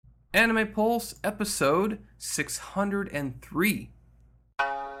Anime Pulse, episode 603.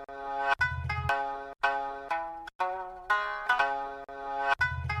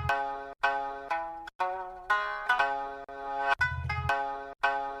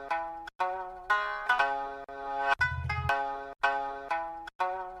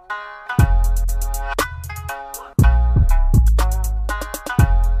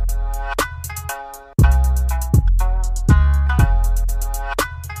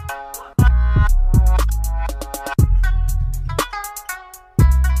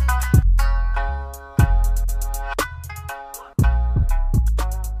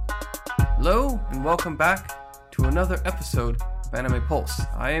 Hello, and welcome back to another episode of Anime Pulse.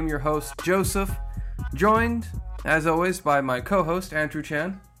 I am your host, Joseph, joined, as always, by my co-host, Andrew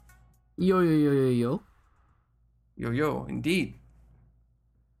Chan. Yo. Yo, indeed.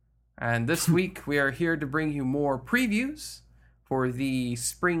 And this week, we are here to bring you more previews for the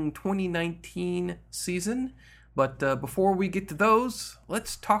spring 2019 season. But before we get to those,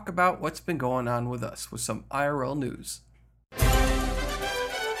 let's talk about what's been going on with us with some IRL news.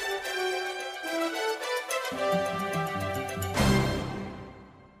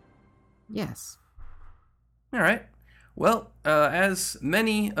 Yes. All right. Well, as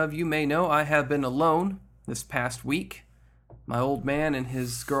many of you may know, I have been alone this past week. My old man and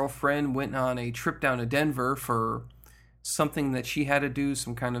his girlfriend went on a trip down to Denver for something that she had to do,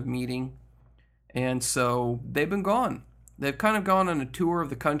 some kind of meeting. And so they've been gone. They've kind of gone on a tour of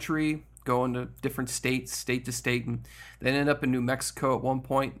the country, going to different states, state to state, and they ended up in New Mexico at one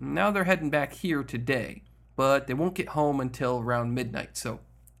point. And now they're heading back here today, but they won't get home until around midnight, so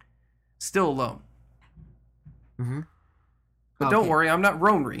still alone. Mm-hmm. But don't worry, I'm not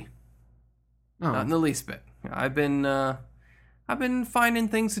Ronry. Oh. Not in the least bit. I've been finding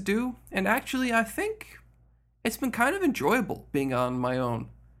things to do, and actually I think it's been kind of enjoyable being on my own.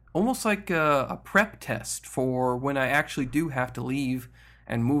 Almost like a prep test for when I actually do have to leave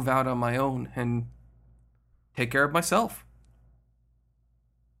and move out on my own and take care of myself.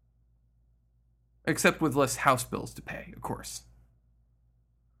 Except with less house bills to pay, of course.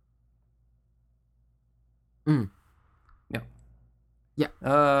 Yeah,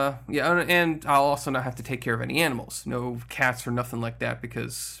 and I'll also not have to take care of any animals. No cats or nothing like that,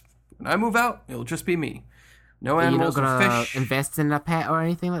 because when I move out, it'll just be me. No animals or You're not gonna fish. invest in a pet or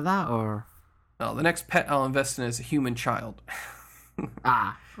anything like that, or? No, the next pet I'll invest in is a human child.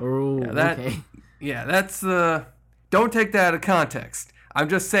 Okay. Yeah, that's the... Don't take that out of context. I'm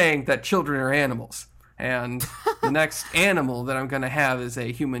just saying that children are animals. And the next animal that I'm going to have is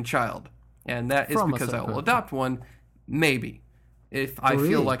a human child. And that is because I will adopt one, maybe. If I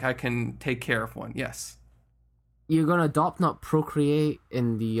feel like I can take care of one, yes. You're gonna adopt, not procreate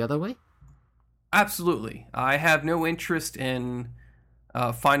in the other way? Absolutely. I have no interest in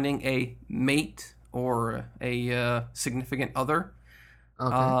finding a mate or a significant other.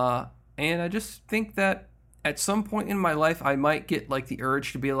 Okay. And I just think that at some point in my life, I might get like the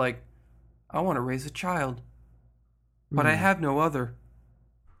urge to be like, I want to raise a child, but I have no other.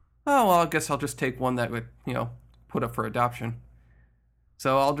 Oh, well, I guess I'll just take one that would, put up for adoption.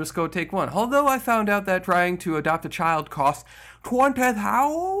 So I'll just go take one. Although I found out that trying to adopt a child costs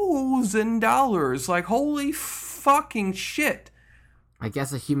 $20,000. Like, holy fucking shit. I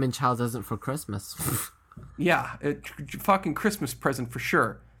guess a human child isn't for Christmas. Yeah, fucking Christmas present for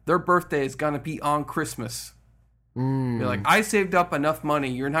sure. Their birthday is gonna be on Christmas. You're like, I saved up enough money,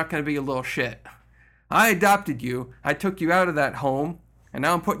 you're not gonna be a little shit. I adopted you, I took you out of that home, and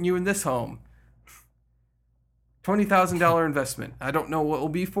now I'm putting you in this home. $20,000 investment. I don't know what it will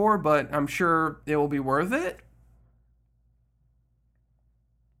be for, but I'm sure it will be worth it.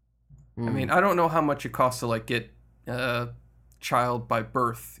 I mean, I don't know how much it costs to like get a child by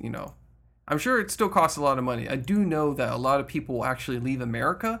birth, I'm sure it still costs a lot of money. I do know that a lot of people will actually leave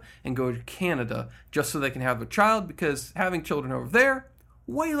America and go to Canada just so they can have a child, because having children over there,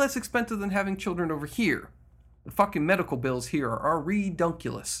 way less expensive than having children over here. The fucking medical bills here are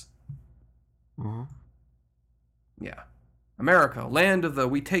redunculous. Mm-hmm. Yeah. America, land of the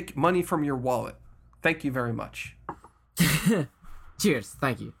we take money from your wallet. Thank you very much. Cheers.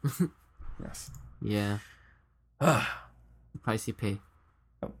 Thank you. Yes. Yeah. Price you pay.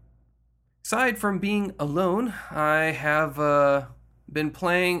 Aside from being alone, I have been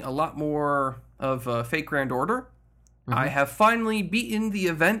playing a lot more of Fate Grand Order. Mm-hmm. I have finally beaten the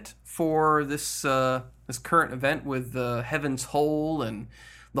event for this current event with the Heaven's Hole and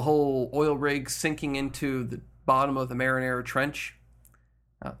the whole oil rig sinking into the bottom of the Marinara Trench.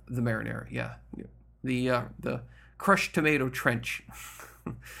 The Marinara, yeah. The crushed tomato trench.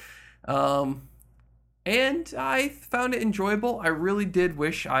 and I found it enjoyable. I really did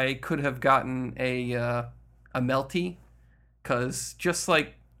wish I could have gotten a melty, because just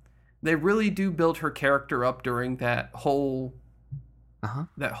like they really do build her character up during Uh-huh.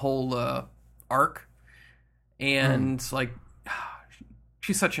 that whole arc, and like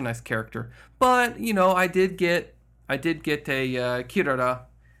she's such a nice character. But I did get a Kirara,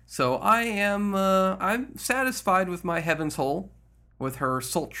 so I'm satisfied with my Heaven's Hole, with her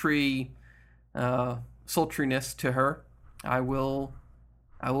sultriness to her. I will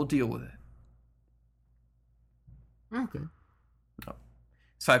deal with it. Okay.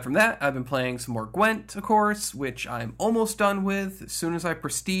 Aside from that, I've been playing some more Gwent, of course, which I'm almost done with. As soon as I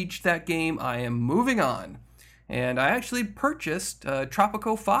prestiged that game, I am moving on. And I actually purchased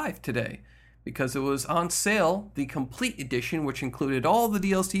Tropico 5 today because it was on sale, the complete edition, which included all the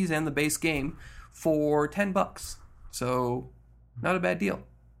DLCs and the base game, for $10. So, not a bad deal.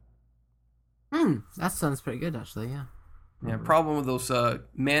 That sounds pretty good, actually, yeah. Yeah, problem with those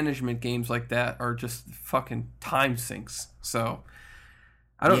management games like that are just fucking time sinks. So,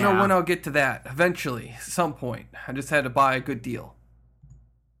 I don't know when I'll get to that. Eventually, at some point. I just had to buy a good deal.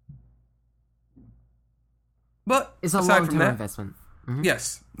 But it's a long-term investment. Mm-hmm.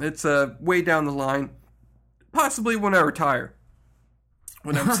 Yes, it's way down the line. Possibly when I retire.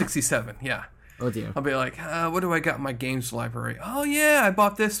 When I'm 67, yeah. Oh dear. I'll be like, what do I got in my games library? Oh yeah, I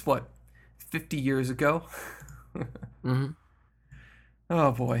bought this, 50 years ago? Mm-hmm.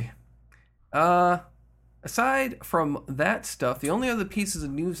 Oh boy. Aside from that stuff, the only other pieces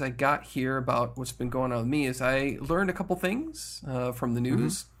of news I got here about what's been going on with me is I learned a couple things from the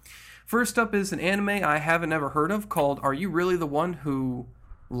news. Mm-hmm. First up is an anime I haven't ever heard of called Are You Really the One Who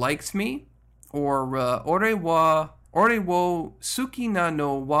Likes Me? Or Ore wo Suki na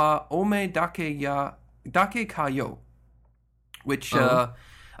no wa ome dake ka yo. Which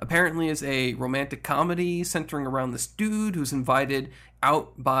apparently is a romantic comedy centering around this dude who's invited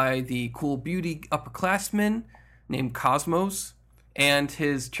out by the cool beauty upperclassman named Cosmos and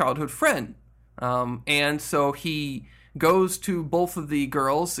his childhood friend. And so he goes to both of the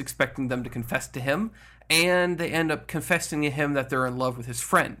girls expecting them to confess to him, and they end up confessing to him that they're in love with his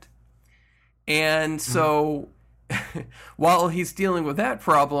friend. And so while he's dealing with that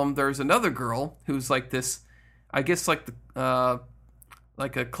problem, there's another girl who's like this, I guess like a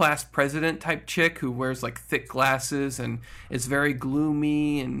class president type chick who wears like thick glasses and is very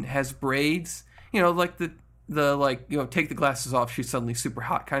gloomy and has braids. Like the take the glasses off, she's suddenly super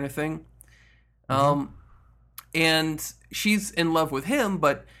hot kind of thing. And she's in love with him,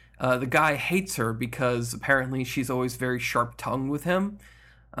 but the guy hates her because apparently she's always very sharp-tongued with him,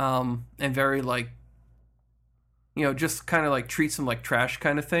 and very just kind of like treats him like trash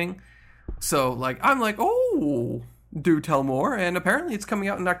kind of thing. So I'm like, oh, do tell more, and apparently it's coming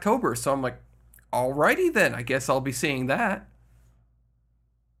out in October, so I'm like, alrighty then, I guess I'll be seeing that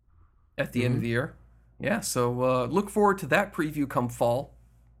at the end of the year. Yeah, so look forward to that preview come fall.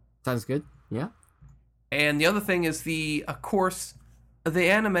 Sounds good, yeah. And the other thing is of course, the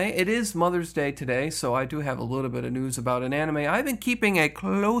anime. It is Mother's Day today, so I do have a little bit of news about an anime I've been keeping a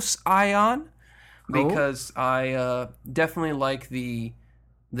close eye on because I definitely like the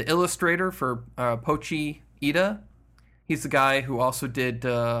illustrator for Pochi Ida. He's the guy who also did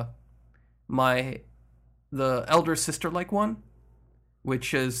the elder sister-like one,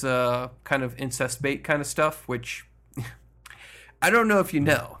 which is kind of incest bait kind of stuff, which I don't know if you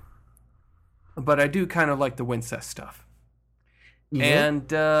know. But I do kind of like the Wincest stuff. Yeah.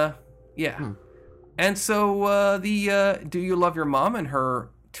 And, yeah. And so the Do You Love Your Mom and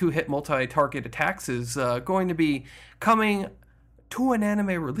her 2-hit multi-target attacks is going to be coming to an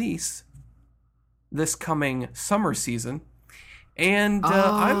anime release this coming summer season. And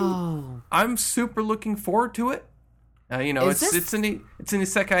I'm super looking forward to it. It's an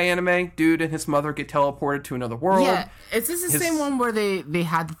isekai anime. Dude and his mother get teleported to another world. Yeah, is this the same one where they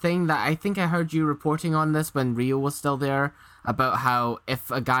had the thing that I think I heard you reporting on this when Rio was still there, about how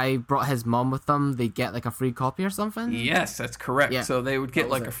if a guy brought his mom with them, they'd get like a free copy or something? Yes, that's correct. Yeah, so they would get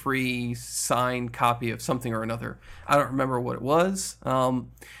like a free signed copy of something or another. I don't remember what it was.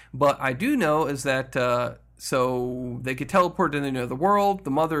 But I do know is that so they get teleported into another world. The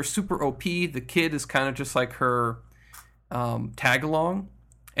mother is super OP. The kid is kind of just like her tag along,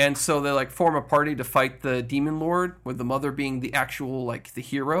 and so they form a party to fight the demon lord, with the mother being the actual the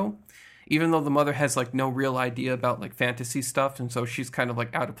hero, even though the mother has no real idea about fantasy stuff, and so she's kind of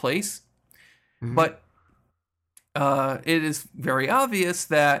out of place. But it is very obvious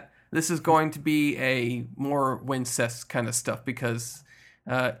that this is going to be a more Wincest kind of stuff because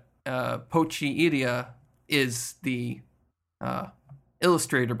Pochi Iria is the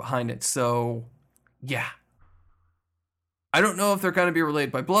illustrator behind it, so Yeah. I don't know if they're going to be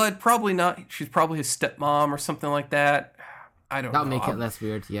related by blood. Probably not. She's probably his stepmom or something like that. I don't know. That'll make it less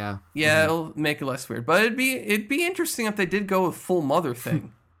weird, yeah. Yeah, it'll make it less weird. But it'd be interesting if they did go with full mother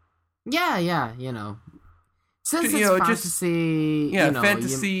thing. Yeah, Since it's fantasy...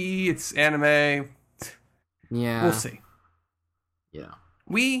 fantasy, it's anime. Yeah. We'll see. Yeah.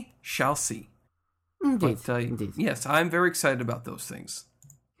 We shall see. Indeed. Indeed. Yes, I'm very excited about those things.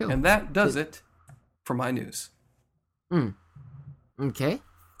 Cool. And that does it for my news. Okay,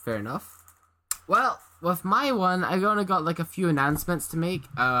 fair enough. Well, with my one, I only got like a few announcements to make.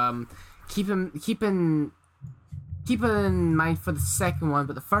 Keep in mind for the second one,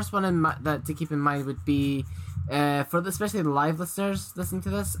 but the first one to keep in mind would be especially the live listeners listening to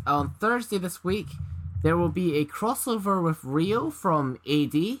this. On Thursday this week, there will be a crossover with Rio from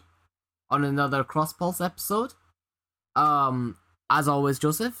AD on another Cross Pulse episode. As always,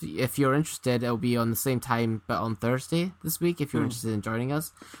 Joseph, if you're interested, it'll be on the same time, but on Thursday this week, if you're interested in joining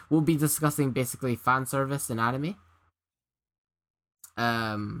us. We'll be discussing basically fan service and anime.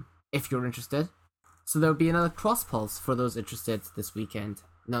 If you're interested. So there'll be another Cross Pulse for those interested this weekend.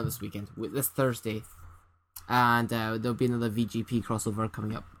 Not this weekend, this Thursday. And there'll be another VGP crossover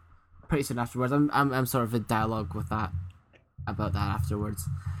coming up pretty soon afterwards. I'm sort of in dialogue with that, about that afterwards.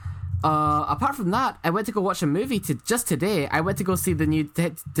 Apart from that, I went to go watch a movie just today. I went to go see the new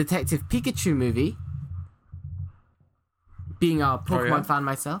Detective Pikachu movie. Being a Pokemon fan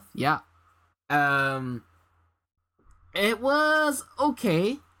myself, yeah. It was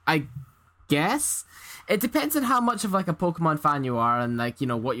okay, I guess. It depends on how much of like a Pokemon fan you are and like, you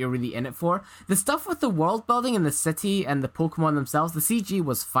know, what you're really in it for. The stuff with the world building and the city and the Pokemon themselves, the CG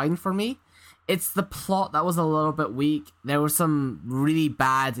was fine for me. It's the plot that was a little bit weak. There was some really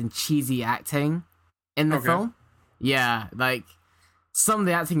bad and cheesy acting in the film. Yeah, like, some of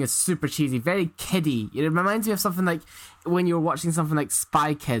the acting is super cheesy, very kiddie. It reminds me of something like when you're watching something like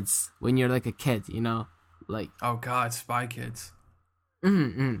Spy Kids when you're like a kid, you know? Like, oh god, Spy Kids.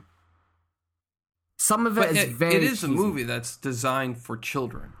 Some of it is very It is cheesy. a movie that's designed for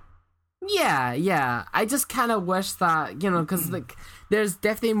children. Yeah. I just kind of wish that, you know, because like there's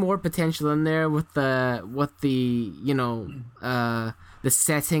definitely more potential in there with the you know the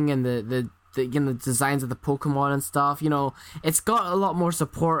setting and the you know designs of the Pokemon and stuff. You know, it's got a lot more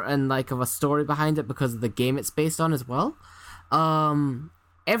support and like of a story behind it because of the game it's based on as well.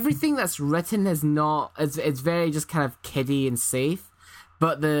 Everything that's written is not it's very just kind of kiddie and safe.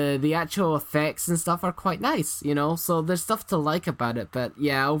 But the actual effects and stuff are quite nice, you know? So there's stuff to like about it. But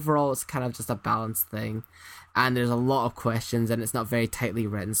yeah, overall it's kind of just a balanced thing. And there's a lot of questions and it's not very tightly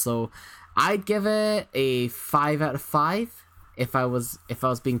written. So I'd give it a 5 out of 5 if I was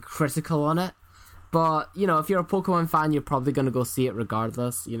being critical on it. But, you know, if you're a Pokemon fan, you're probably going to go see it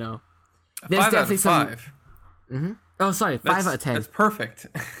regardless, you know? There's 5 out of 5. Oh, sorry, 5 out of 10. That's perfect.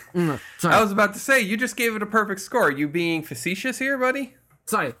 Sorry. I was about to say, you just gave it a perfect score. Are you being facetious here, buddy?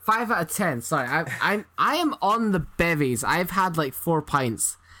 Sorry, 5 out of 10. Sorry, I am on the bevies. I've had like 4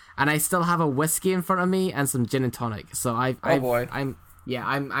 pints, and I still have a whiskey in front of me and some gin and tonic. So I'm kind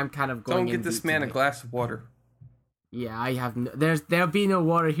of going. Don't get this man a glass of water. Yeah, I have. There'll be no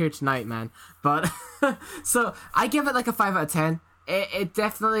water here tonight, man. But so I give it like a 5 out of 10. It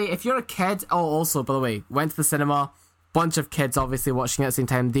definitely, if you're a kid. Oh, also by the way, went to the cinema. Bunch of kids obviously watching at the same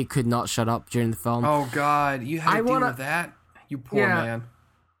time. They could not shut up during the film. Oh God, you had to deal with that. You poor man.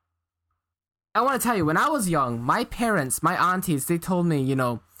 I want to tell you, when I was young, my parents, my aunties, they told me, you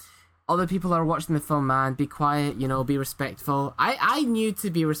know, other people are watching the film, man, be quiet, you know, be respectful. I knew to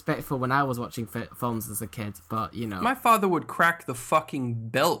be respectful when I was watching films as a kid, but, you know. My father would crack the fucking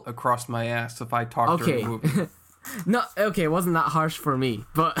belt across my ass if I talked during the movie. No, okay, it wasn't that harsh for me,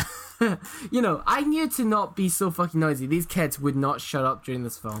 but, you know, I knew to not be so fucking noisy. These kids would not shut up during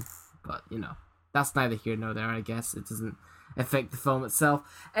this film, but, you know, that's neither here nor there, I guess. It doesn't affect the film itself.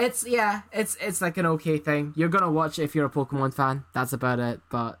 It's like an okay thing. You're gonna watch it if you're a Pokemon fan. That's about it.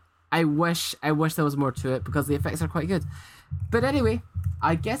 But I wish there was more to it because the effects are quite good. But anyway,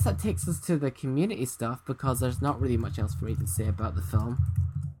 I guess that takes us to the community stuff because there's not really much else for me to say about the film.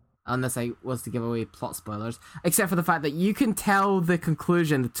 Unless I was to give away plot spoilers. Except for the fact that you can tell the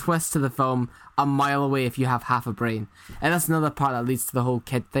conclusion, the twist to the film, a mile away if you have half a brain. And that's another part that leads to the whole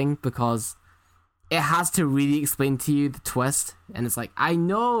kid thing because it has to really explain to you the twist, and it's like, I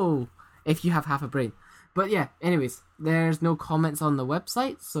know if you have half a brain. But yeah, anyways, there's no comments on the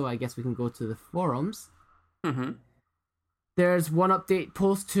website, so I guess we can go to the forums. There's one update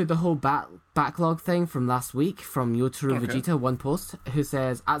post to the whole backlog thing from last week from Yotaro Vegeta, one post, who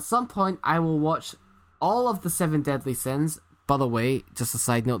says, at some point I will watch all of the 7 Deadly Sins. By the way, just a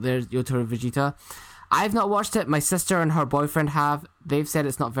side note there, Yotaro Vegeta, I've not watched it. My sister and her boyfriend have. They've said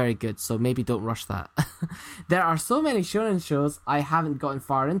it's not very good, so maybe don't rush that. There are so many shonen shows I haven't gotten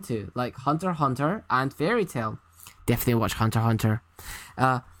far into, like Hunter x Hunter and Fairy Tail. Definitely watch Hunter x Hunter.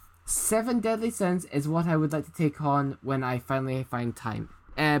 Seven Deadly Sins is what I would like to take on when I finally find time.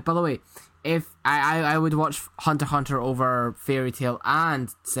 By the way, if I would watch Hunter x Hunter over Fairy Tail and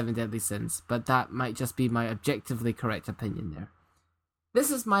Seven Deadly Sins, but that might just be my objectively correct opinion there.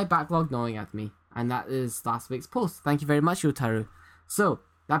 This is my backlog gnawing at me, and that is last week's post. Thank you very much, Yotaru. So,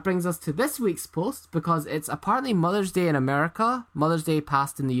 that brings us to this week's post, because it's apparently Mother's Day in America. Mother's Day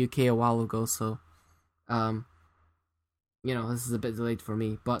passed in the UK a while ago, so, this is a bit delayed for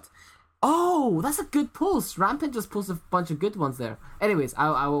me, but... Oh, that's a good post. Rampant just posted a bunch of good ones there. Anyways,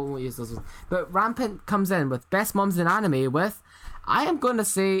 I won't use those ones. But Rampant comes in with Best Moms in Anime with, I am going to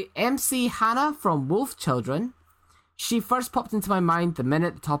say, MC Hannah from Wolf Children. She first popped into my mind the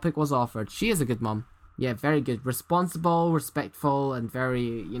minute the topic was offered. She is a good mom. Yeah, very good. Responsible, respectful, and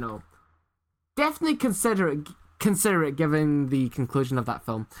very, definitely considerate given the conclusion of that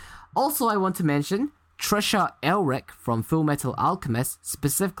film. Also, I want to mention Trisha Elric from Full Metal Alchemist,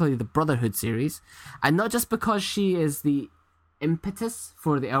 specifically the Brotherhood series, and not just because she is the impetus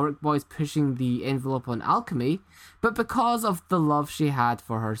for the Elric boys pushing the envelope on alchemy, but because of the love she had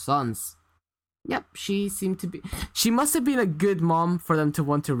for her sons. Yep, she must have been a good mom for them to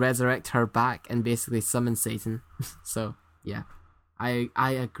want to resurrect her back and basically summon Satan. So, yeah, I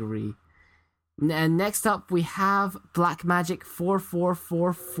agree. And next up we have Black Magic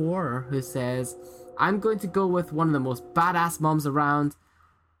 4444, who says, I'm going to go with one of the most badass moms around,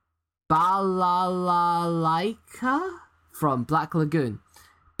 Balalaika from Black Lagoon.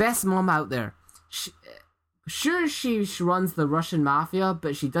 Best mom out there. Sure, she runs the Russian mafia,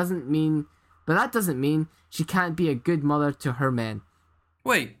 but that doesn't mean she can't be a good mother to her men.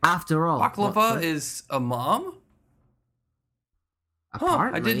 Wait. After all, Baklava is a mom?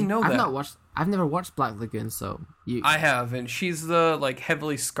 Apparently. I didn't know that. I've never watched Black Lagoon, so I have, and she's the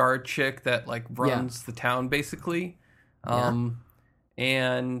heavily scarred chick that runs the town basically. And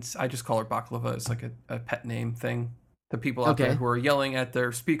I just call her Baklava. It's like a pet name thing. The people out there who are yelling at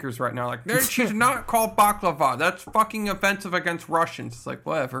their speakers right now, she's not called Baklava. That's fucking offensive against Russians. It's like,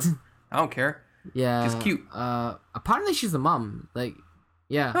 whatever. I don't care. Yeah. She's cute. Apparently she's a mom.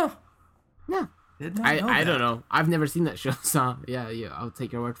 Yeah. Huh. Yeah. I don't know. I've never seen that show, so yeah, I'll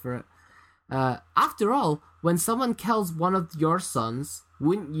take your word for it. After all, when someone kills one of your sons,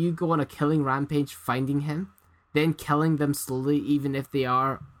 wouldn't you go on a killing rampage finding him? Then killing them slowly, even if they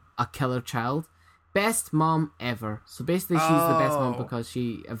are a killer child? Best mom ever. So basically she's the best mom because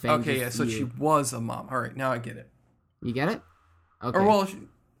she avenges Okay, yeah, so she was a mom. Alright, now I get it. You get it? Okay. Or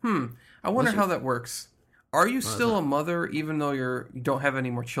I wonder how that works. Are you still a mother even though you don't have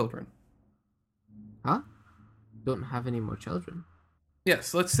any more children? Huh? Don't have any more children?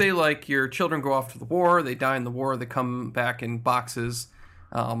 Yes, let's say your children go off to the war, they die in the war, they come back in boxes.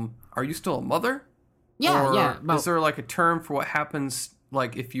 Are you still a mother? Yeah, or yeah. Is there a term for what happens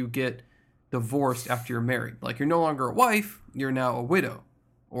if you get divorced after you're married? You're no longer a wife, you're now a widow.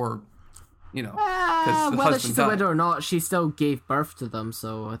 Or, whether she's a widow or not, she still gave birth to them,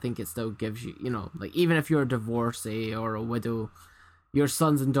 so I think it still gives you, even if you're a divorcee or a widow, your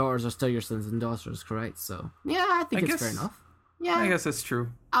sons and daughters are still your sons and daughters, correct? So, yeah, I think it's fair enough. Yeah, I guess that's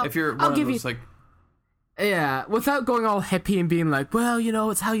true. If you're one of those, yeah, without going all hippie and being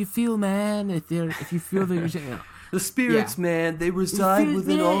it's how you feel, man. If you feel that you're, the spirits, man, they reside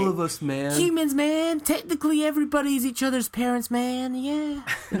within all of us, man. Humans, man. Technically, everybody's each other's parents, man. Yeah,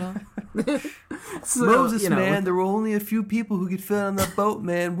 So, Moses, man, there were only a few people who could fit on that boat,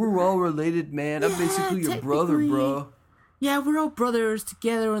 man. We're all related, man. I'm basically your brother, bro. Yeah, we're all brothers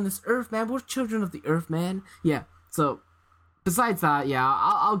together on this earth, man. We're children of the earth, man. Yeah, so... Besides that, yeah,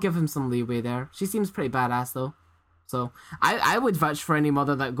 I'll give him some leeway there. She seems pretty badass, though. So, I would vouch for any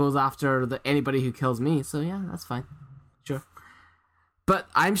mother that goes after anybody who kills me. So, yeah, that's fine. Sure. But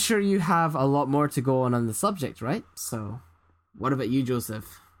I'm sure you have a lot more to go on the subject, right? So, what about you,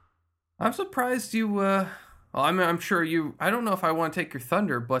 Joseph? I'm surprised you, I'm sure you... I don't know if I want to take your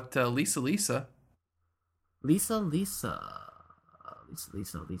thunder, but Lisa. Lisa.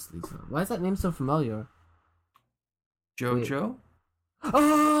 Why is that name so familiar? JoJo? Wait.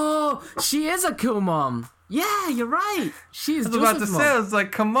 Oh, she is a cool mom. Yeah, you're right. She's Joseph's mom. I was about to say, I was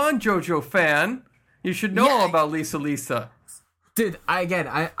come on, JoJo fan. You should know all about Lisa. Dude,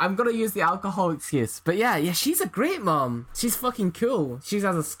 I'm gonna use the alcohol excuse. But yeah, she's a great mom. She's fucking cool. She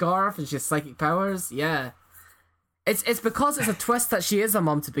has a scarf and she has psychic powers. Yeah. It's because it's a twist that she is a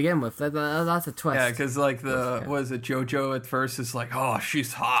mom to begin with. That's a twist. Yeah, because like was it JoJo at first is like, oh,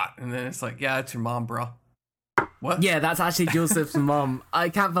 she's hot, and then it's like, yeah, it's your mom, bro. What? Yeah, that's actually Joseph's mom. I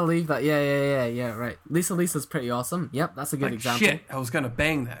can't believe that. Yeah, right. Lisa's pretty awesome. Yep, that's a good example. Shit, I was gonna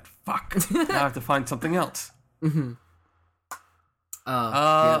bang that. Fuck. Now I have to find something else. Mm-hmm.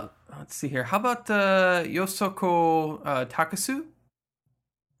 Let's see here. How about Yosoko Takasu,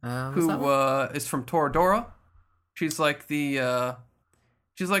 who is from Toradora? She's like the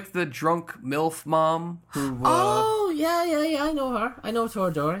drunk MILF mom who. Oh yeah. I know her. I know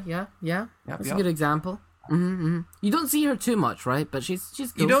Toradora. Yeah. That's a good example. Mm-hmm. You don't see her too much, right? But she's cool.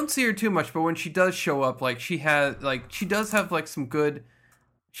 You don't see her too much, but when she does show up, like she does have like some good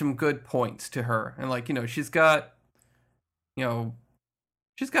points to her, and like she's got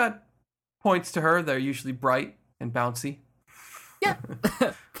points to her that are usually bright and bouncy. Yeah,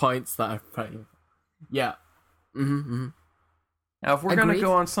 points that are bright. Yeah. Mm-hmm. Now, if we're gonna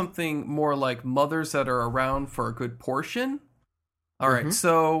go on something more like mothers that are around for a good portion, all right.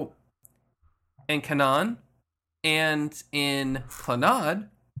 So in Kanan and in Clannad,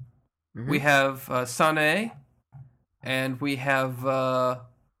 we have Sanae and we have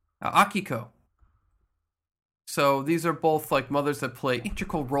Akiko. So these are both like mothers that play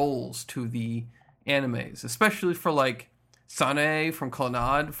integral roles to the animes, especially for like Sanae from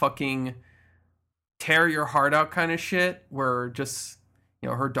Clannad, fucking tear your heart out kind of shit, where just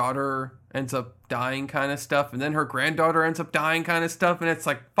her daughter ends up dying kind of stuff, and then her granddaughter ends up dying kind of stuff, and it's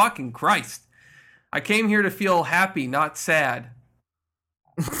like, fucking Christ, I came here to feel happy, not sad.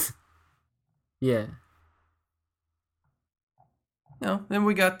 Yeah. Then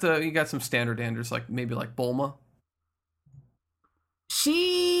we got some standard Anders, like maybe like Bulma.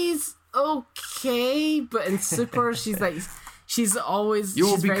 She's okay, but in Super, she's always. You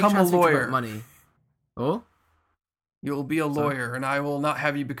will become a lawyer. Money. Oh. You will be a lawyer, and I will not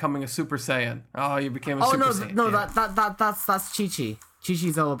have you becoming a Super Saiyan. Oh, you became a Super Saiyan. No, that's Chi-Chi.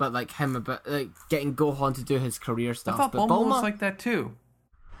 Chi-Chi's all about like him about like getting Gohan to do his career stuff. I thought Bulma was like that too.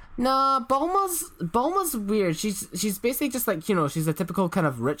 Nah, Bulma's weird. She's basically just like, she's a typical kind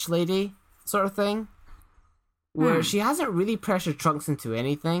of rich lady sort of thing, where she hasn't really pressured Trunks into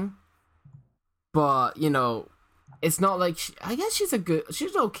anything. But it's not like I guess she's an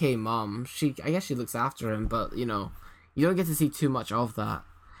okay mom. I guess she looks after him, but you don't get to see too much of that.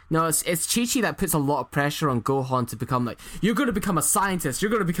 No, it's Chi-Chi that puts a lot of pressure on Gohan to become like, you're going to become a scientist, you're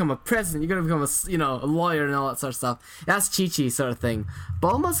going to become a president, you're going to become a lawyer and all that sort of stuff. That's Chi-Chi sort of thing.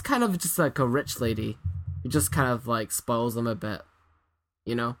 Bulma's kind of just like a rich lady who just kind of like spoils them a bit,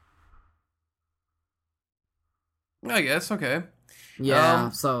 I guess, okay.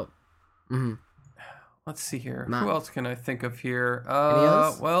 Yeah, let's see here. Who else can I think of here? Any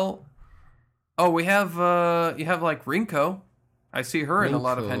others? Well, we have you have like Rinko. I see her in a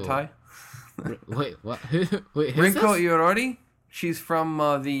lot of hentai. Wait, what? Wait, Rinko Iorori? She's from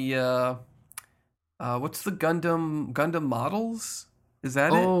the what's the Gundam models? Is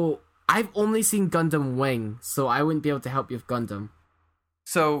that it? Oh, I've only seen Gundam Wing, so I wouldn't be able to help you with Gundam.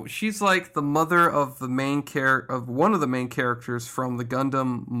 So she's like the mother of the main of one of the main characters from the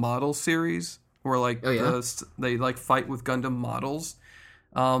Gundam model series, where like they like fight with Gundam models.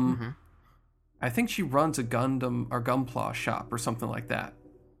 I think she runs a Gundam or Gunpla shop or something like that.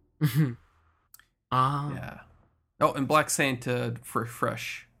 Yeah. Oh, and Black Santa for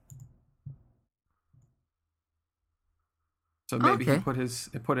Fresh. So maybe he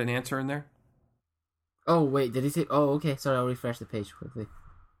put an answer in there. Oh wait, did he say? Oh, okay. Sorry, I'll refresh the page quickly.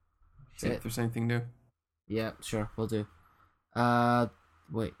 See if there's anything new. Yeah, sure, we'll do.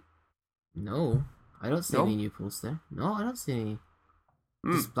 Wait. No, I don't see any new posts there. No, I don't see any.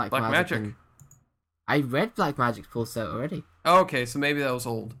 Just Black Magic. I read Black Magic's post out already. Oh, okay, so maybe that was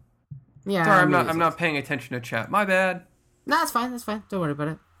old. Yeah. Sorry, I'm not paying attention to chat. My bad. Nah, that's fine. Don't worry about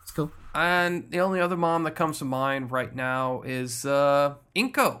it. It's cool. And the only other mom that comes to mind right now is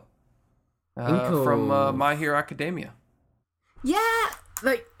Inko. From My Hero Academia. Yeah,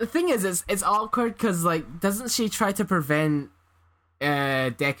 like the thing is, it's awkward because like, doesn't she try to prevent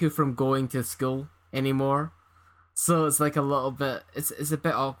Deku from going to school anymore? So it's like a little bit. It's a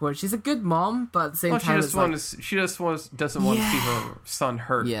bit awkward. She's a good mom, but at the same time, she just doesn't want to see her son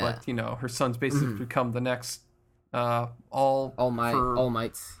hurt. Yeah. But her son's basically become the next All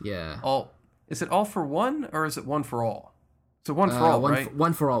Might. Yeah. Is it All for One or is it One for All? So One for All, right?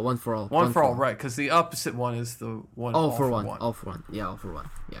 One for all. One for all, right? Because the opposite one is the one. All for one. All for one. Yeah, All for One.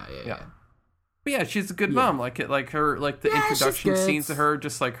 Yeah. But yeah, she's a good mom. Like the introduction scenes of her,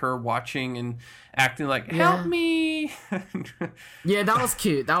 just like her watching and acting like, help me. Yeah, that was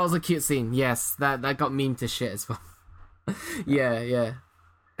cute. That was a cute scene. Yes, that got memed to shit as well. Yeah. Yeah,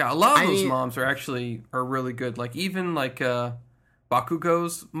 a lot of I those mean, moms are really good. Like even like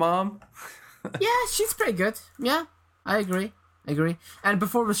Bakugo's mom. yeah, she's pretty good. Yeah, I agree. And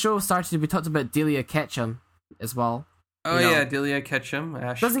before the show started, we talked about Delia Ketchum as well. Oh yeah, Delia Ketchum.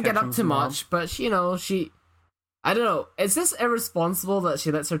 Ash Doesn't get up Ketchum's too mom. much, but she. I don't know. Is this irresponsible that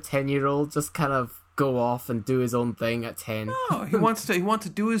she lets her 10-year-old just kind of go off and do his own thing at 10? No, he wants to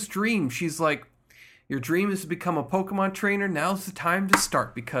do his dream. She's like, your dream is to become a Pokemon trainer. Now's the time to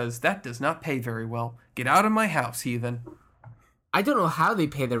start because that does not pay very well. Get out of my house, heathen. I don't know how they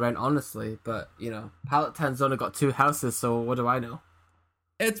pay their rent, honestly, but, Palatown's only got 2 houses, so what do I know?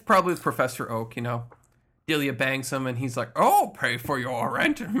 It's probably with Professor Oak, Delia bangs him and he's like, "Oh, pay for your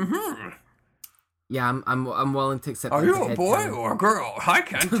rent." Yeah, I'm willing to accept. Are you a boy or a girl? I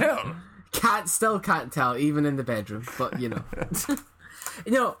can't tell. Can't tell, even in the bedroom. But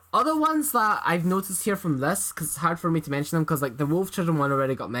other ones that I've noticed here from this, because it's hard for me to mention them, because like the Wolf Children one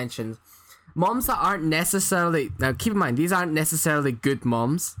already got mentioned. Moms that aren't necessarily, now keep in mind, these aren't necessarily good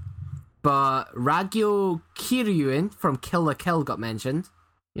moms, but Ragyo Kiryuin from Kill la Kill got mentioned.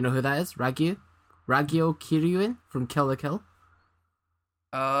 You know who that is? Ragyo Kiryuin from Kill la Kill.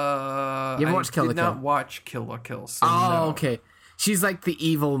 You ever watched Kill la Kill? I did not watch Kill la Kill. So no. Okay. She's like the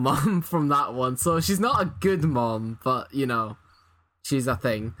evil mom from that one. So she's not a good mom, but she's a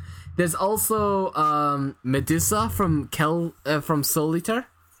thing. There's also Medusa from Soul Eater.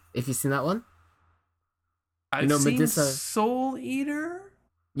 If you've seen that one. I've seen Medusa. Soul Eater?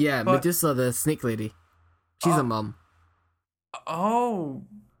 Yeah, but... Medusa, the snake lady. She's a mom. Oh.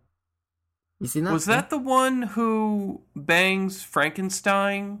 You seen that? Was that the one who bangs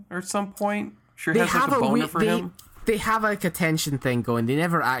Frankenstein or some point? Sure has like a boner for him. They have like a tension thing going. They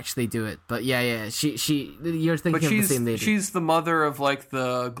never actually do it, but yeah. She. You're thinking of the same lady. She's the mother of like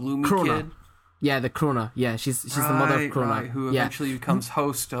the gloomy Krona. kid. Yeah, the Krona. Yeah, she's the mother of Krona, right, who eventually becomes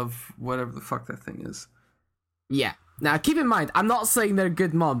host of whatever the fuck that thing is. Yeah. Now, keep in mind, I'm not saying they're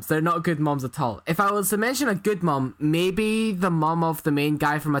good moms. They're not good moms at all. If I was to mention a good mom, maybe the mom of the main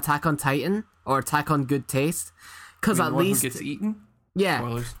guy from Attack on Titan or Attack on Good Taste, because at least who gets eaten. Yeah,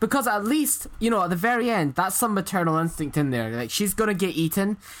 spoilers. Because at least, at the very end, that's some maternal instinct in there. Like, she's gonna get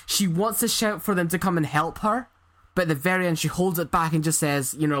eaten. She wants to shout for them to come and help her, but at the very end, she holds it back and just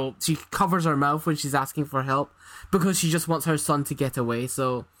says, she covers her mouth when she's asking for help because she just wants her son to get away.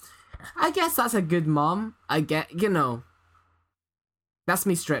 So, I guess that's a good mom. I get, that's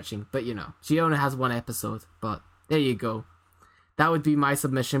me stretching, but she only has 1 episode. But there you go. That would be my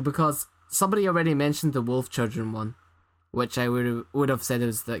submission because somebody already mentioned the Wolf Children one, which I would have said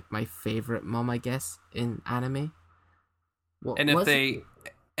is like my favorite mom, I guess, in anime. And if they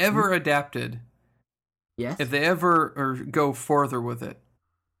ever adapted, yes, if they ever or go further with it,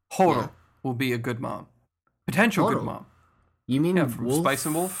 Horo will be a good mom, potential good mom. You mean from Spice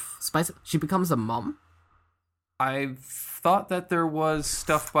and Wolf? She becomes a mom? I thought that there was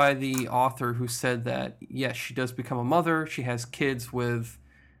stuff by the author who said that yes, she does become a mother. She has kids with,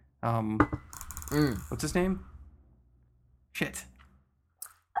 what's his name? Shit.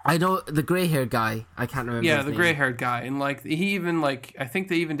 I know the gray-haired guy. I can't remember. Yeah, his the name. gray-haired guy, and like he even I think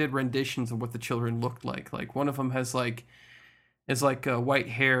they even did renditions of what the children looked like. Like one of them is like a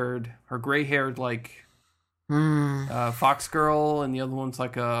white-haired or gray-haired fox girl, and the other one's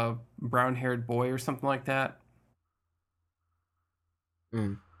like a brown-haired boy or something like that.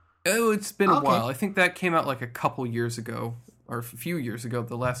 Oh, it's been a while. I think that came out like a couple years ago, or a few years ago,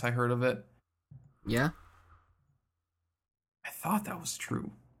 the last I heard of it. Yeah? I thought that was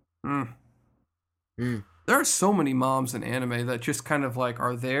true. There are so many moms in anime that just kind of like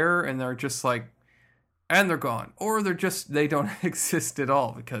are there, and they're just like, and they're gone. Or they don't exist at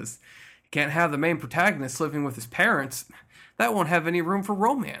all, because you can't have the main protagonist living with his parents. That won't have any room for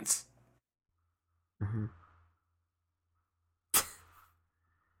romance. Mm-hmm.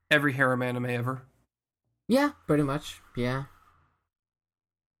 Every harem anime ever. Yeah, pretty much. Yeah.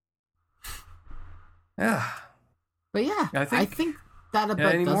 Yeah. But yeah, I think that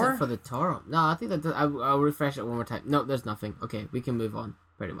about does more? it for the Toro. No, I think that I'll refresh it one more time. No, there's nothing. Okay, we can move on,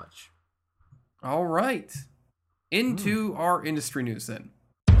 pretty much. All right. Into our industry news then.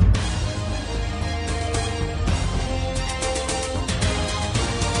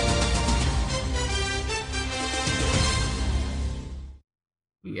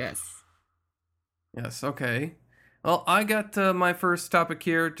 Yes, okay. Well, I got my first topic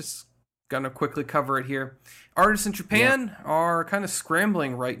here. Just gonna quickly cover it here. Artists in Japan are kind of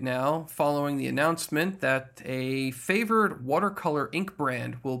scrambling right now following the announcement that a favored watercolor ink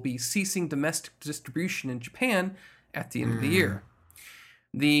brand will be ceasing domestic distribution in Japan at the end of the year.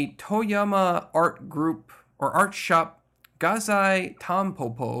 The Toyama Art Group or Art Shop Gazai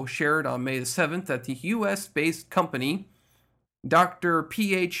Tampopo shared on May the 7th that the U.S.-based company Dr.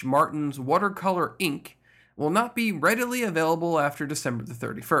 P.H. Martin's watercolor ink will not be readily available after December the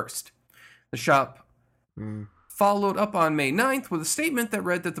 31st. The shop followed up on May 9th with a statement that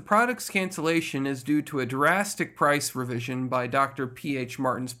read that the product's cancellation is due to a drastic price revision by Dr. P.H.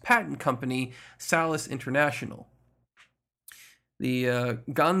 Martin's patent company, Salis International. The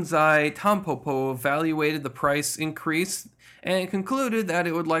Ganzai Tampopo evaluated the price increase and concluded that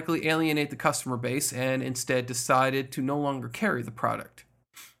it would likely alienate the customer base and instead decided to no longer carry the product.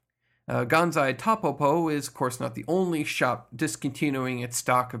 Ganzai Tampopo is, of course, not the only shop discontinuing its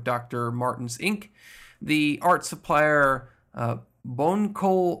stock of Dr. Martin's ink. The art supplier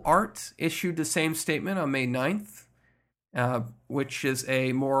Boncoal Art issued the same statement on May 9th, which is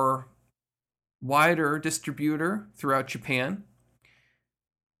a more wider distributor throughout Japan.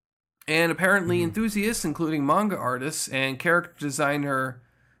 And apparently enthusiasts, including manga artists and character designers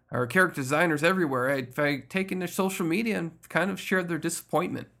everywhere, had taken to social media and kind of shared their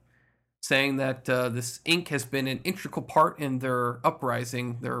disappointment, saying that this ink has been an integral part in their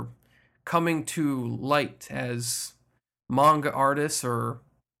uprising, their coming to light as manga artists, or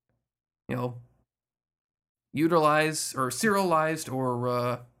utilized or serialized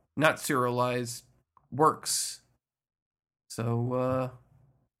or not serialized works. So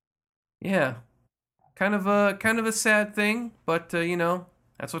yeah, kind of a sad thing, but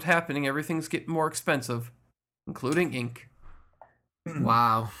that's what's happening. Everything's getting more expensive, including ink.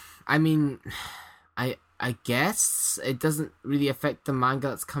 Wow. I mean, I guess it doesn't really affect the manga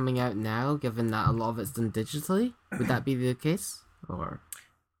that's coming out now, given that a lot of it's done digitally. Would that be the case? Or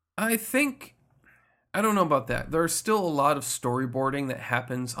I don't know about that. There's still a lot of storyboarding that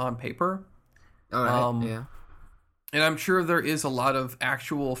happens on paper. all right, yeah. And I'm sure there is a lot of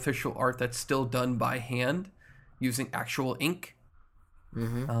actual official art that's still done by hand using actual ink.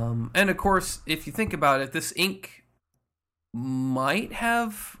 And of course, if you think about it, this ink might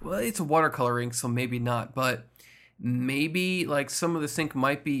have, well, it's a watercolor ink, so maybe not, but maybe like some of this ink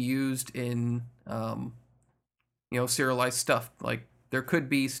might be used in, serialized stuff. Like there could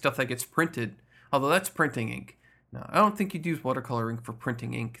be stuff that gets printed, although that's printing ink. No, I don't think you'd use watercolor ink for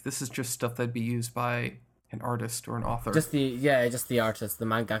printing ink. This is just stuff that'd be used by an artist or an author. Just the artist, the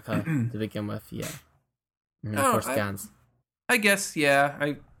mangaka to begin with, yeah. And of course, scans. I guess,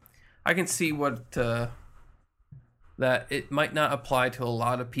 yeah. I can see what that it might not apply to a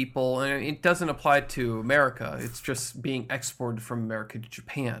lot of people, and it doesn't apply to America. It's just being exported from America to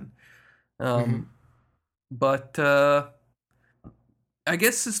Japan. But I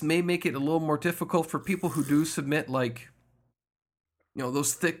guess this may make it a little more difficult for people who do submit, like,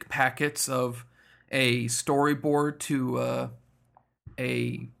 those thick packets of a storyboard to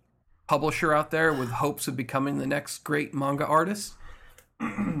a publisher out there with hopes of becoming the next great manga artist.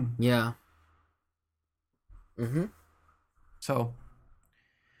 Yeah. So,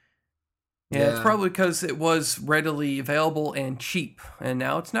 yeah, it's probably because it was readily available and cheap, and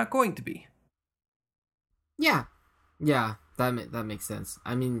now it's not going to be. Yeah, that makes sense.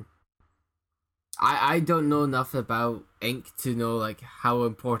 I mean, I don't know enough about ink to know like how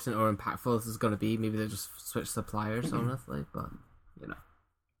important or impactful this is going to be. Maybe they just switch suppliers, honestly, but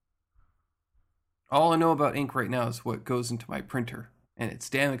All I know about ink right now is what goes into my printer, and it's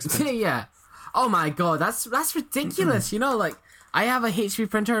damn expensive. Yeah. Oh my god, that's ridiculous. Like I have a HP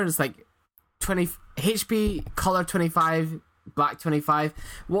printer and it's like 20 HP color 25, black 25.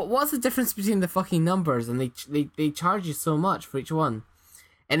 What's the difference between the fucking numbers? And they charge you so much for each one.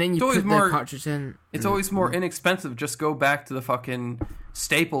 And then you put the cartridge in. It's always more inexpensive. Just go back to the fucking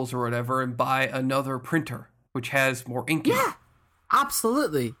Staples or whatever and buy another printer, which has more ink in it. Yeah,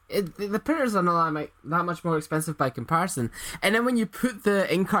 absolutely. The printers are not that much more expensive by comparison. And then when you put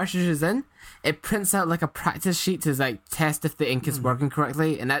the ink cartridges in, it prints out like a practice sheet to like test if the ink is working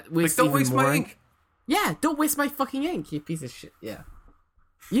correctly, and that wastes don't even waste more my ink. Yeah, don't waste my fucking ink, you piece of shit. Yeah,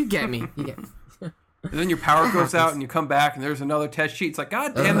 you get me. And then your power goes out and you come back and there's another test sheet. It's like,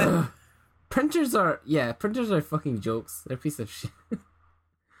 God damn it. Printers are fucking jokes. They're a piece of shit.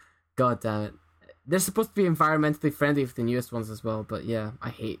 God damn it. They're supposed to be environmentally friendly with the newest ones as well, but yeah, I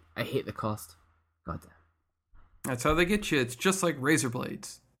hate the cost. God damn. That's how they get you. It's just like razor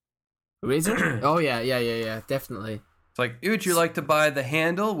blades. Razor? Oh yeah, definitely. It's like, would you like to buy the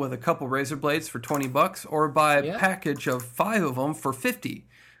handle with a couple razor blades for $20 or buy a package of 5 of them for $50?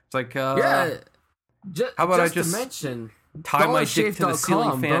 It's like, how about I just tie my dick to the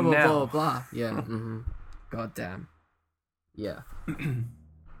ceiling fan blah, now? Blah, blah, blah. Yeah. God damn. Yeah.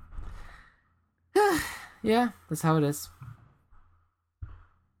 Yeah, that's how it is.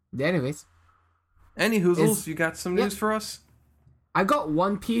 Yeah, anyways. Any hoozles, you got some news for us? I got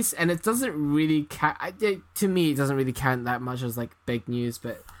One Piece, and it doesn't really count. To me, it doesn't really count that much as like big news.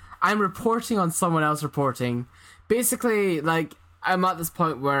 But I'm reporting on someone else reporting. Basically, like I'm at this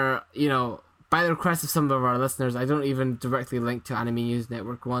point where by the request of some of our listeners, I don't even directly link to Anime News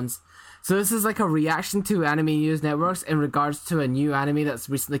Network ones. So this is like a reaction to Anime News Networks in regards to a new anime that's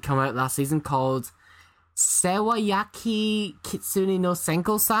recently come out last season called Sewayaki Kitsune no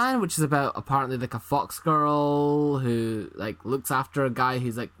Senko-san, which is about apparently like a fox girl who like looks after a guy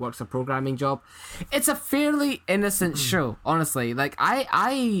who's like works a programming job. It's a fairly innocent show, honestly. Like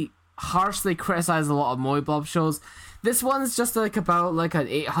I harshly criticize a lot of Moe Blob shows. This one's just like about like an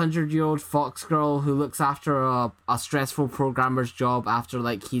 800-year-old fox girl who looks after a stressful programmer's job after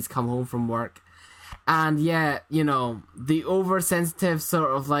like he's come home from work. And yeah, the oversensitive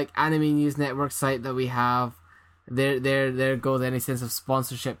sort of like Anime News Network site that we have, there goes any sense of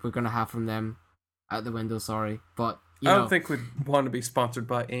sponsorship we're gonna have from them out the window. Sorry, but I don't think we'd want to be sponsored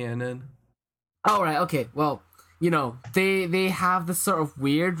by ANN. Oh right, okay. Well, they have this sort of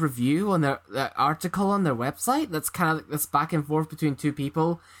weird review on their article on their website that's kind of like this back and forth between two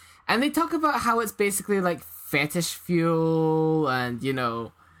people, and they talk about how it's basically like fetish fuel, and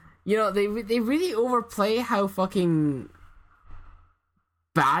they really overplay how fucking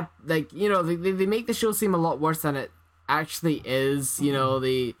bad, like, they make the show seem a lot worse than it actually is.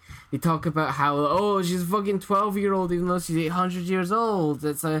 They talk about how, oh, she's a fucking 12-year-old even though she's 800 years old.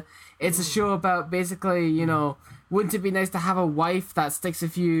 It's a show about basically, wouldn't it be nice to have a wife that sticks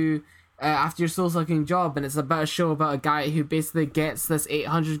with you after your soul-sucking job? And it's about a show about a guy who basically gets this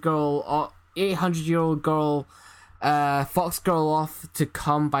 800-year-old girl fox girl off to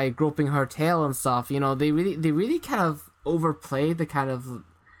come by groping her tail and stuff. They really kind of overplay the kind of,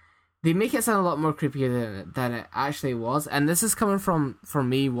 they make it sound a lot more creepier than it actually was. And this is coming from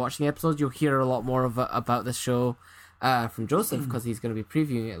me watching the episodes. You'll hear a lot more about this show from Joseph because he's going to be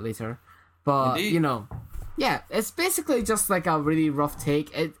previewing it later. But Indeed. Yeah, it's basically just like a really rough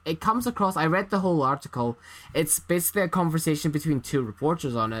take. It comes across, I read the whole article. It's basically a conversation between two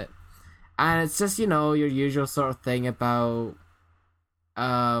reporters on it. And it's just, your usual sort of thing about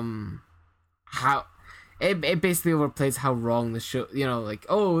how it basically overplays how wrong the show, like,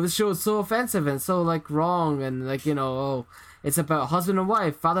 oh, this show is so offensive and so like wrong, and like, oh, it's about husband and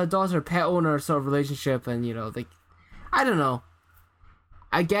wife, father-daughter, pet owner sort of relationship, and like, I don't know.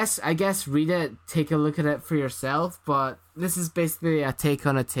 I guess read it, take a look at it for yourself, but this is basically a take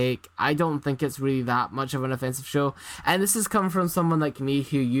on a take. I don't think it's really that much of an offensive show. And this is coming from someone like me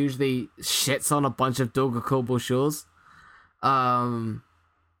who usually shits on a bunch of Doga Kobo shows.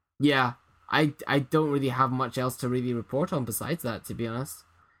 Yeah, I don't really have much else to really report on besides that, to be honest.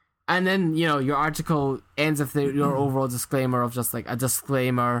 And then, your article ends with your overall disclaimer of just like a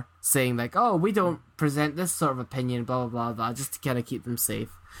disclaimer saying like, oh, we don't present this sort of opinion, blah, blah, blah, blah, just to kind of keep them safe.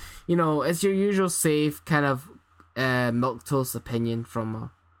 It's your usual safe kind of milquetoast opinion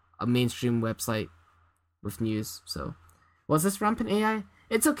from a mainstream website with news. So, was this rampant AI?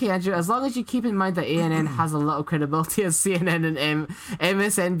 It's okay, Andrew, as long as you keep in mind that ANN has a little credibility as CNN and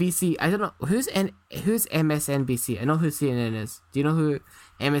MSNBC. I don't know, who's MSNBC? I know who CNN is. Do you know who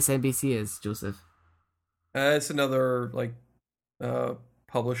MSNBC is, Joseph? It's another, like,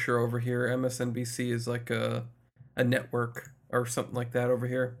 publisher over here. MSNBC is like a network or something like that over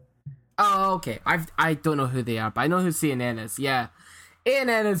here. Oh, okay. I don't know who they are, but I know who CNN is. Yeah.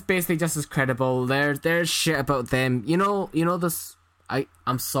 ANN is basically just as credible. There's shit about them. This...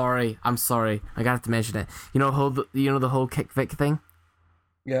 I'm sorry. I gotta have to mention it. The whole Kick Vic thing?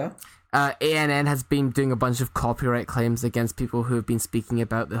 Yeah. ANN has been doing a bunch of copyright claims against people who have been speaking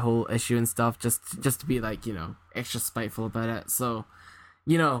about the whole issue and stuff, just to be like, extra spiteful about it. So,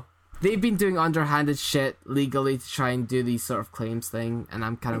 they've been doing underhanded shit legally to try and do these sort of claims thing, and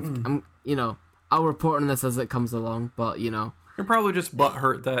I'm kind of, I'll report on this as it comes along, but, You're probably just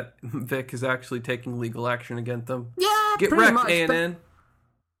butthurt that Vic is actually taking legal action against them. Yeah, Get pretty wrecked, much. ANN.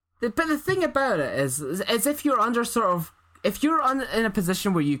 But the thing about it is if you're under sort of, if you're in a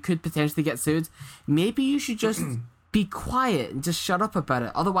position where you could potentially get sued, maybe you should just be quiet and just shut up about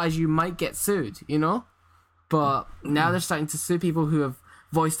it. Otherwise, you might get sued, But now they're starting to sue people who have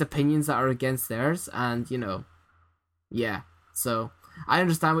voiced opinions that are against theirs, and, yeah. So, I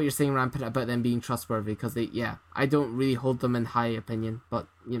understand what you're saying, Rampant, about them being trustworthy, because I don't really hold them in high opinion, but,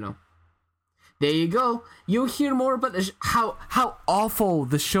 there you go. You'll hear more about how awful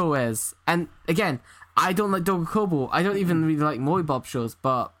the show is. And again, I don't like Doga Kobo. I don't even really like Moe Bob shows,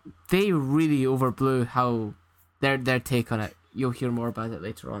 but they really overblew how their take on it. You'll hear more about it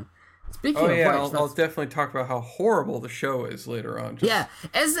later on. Speaking Oh of yeah, which, I'll definitely talk about how horrible the show is later on. Yeah,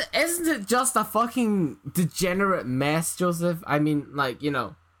 isn't it just a fucking degenerate mess, Joseph? I mean, like,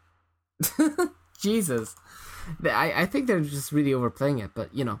 Jesus. I think they're just really overplaying it,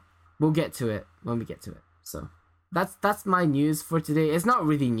 but we'll get to it when we get to it. So that's my news for today. It's not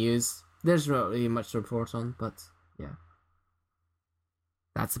really news. There's not really much to report on, but yeah,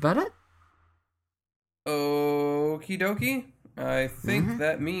 that's about it. Okie dokie. I think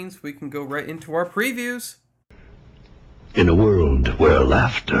that means we can go right into our previews. In a world where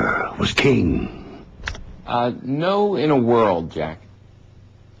laughter was king. No, in a world, Jack.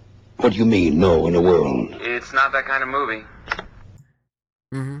 What do you mean, no, in a world? It's not that kind of movie.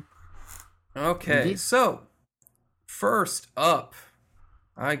 Okay, Indeed. so first up,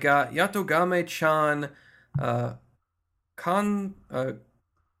 I got Yatogame-chan Kansatsu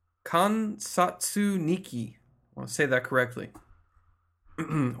Niki. I want to say that correctly.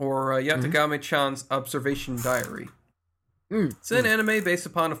 Or Yatogame-chan's Observation Diary. It's an anime based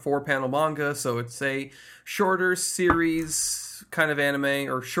upon a 4-panel manga, so it's a shorter series kind of anime,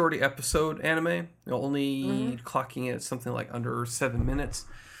 or shorty episode anime. Only clocking it at something like under 7 minutes,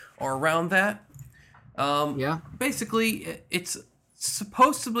 or around that. Basically, it's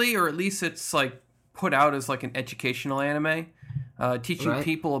supposed to be, or at least it's like put out as like an educational anime, teaching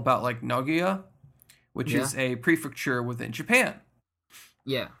people about like Nagoya, which is a prefecture within Japan.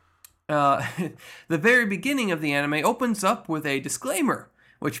 Yeah. The very beginning of the anime opens up with a disclaimer,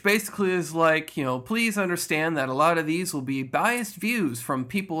 which basically is like, please understand that a lot of these will be biased views from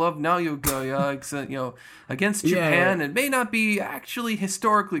people of Nagoya, against Japan, and may not be actually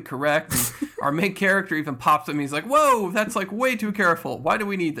historically correct. And our main character even pops up and he's like, whoa, that's like way too careful. Why do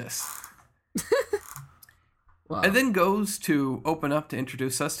we need this? Wow. And then goes to open up to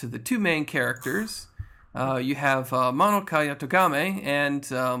introduce us to the two main characters. You have Mangaka Yatogame and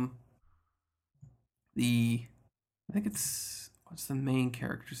I think what's the main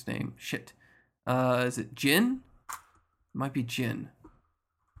character's name? Shit. Is it Jin? Might be Jin.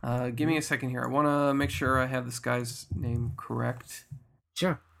 Give me a second here. I want to make sure I have this guy's name correct.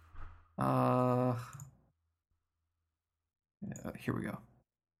 Sure. Here we go.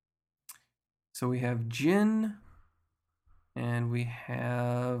 So we have Jin, and we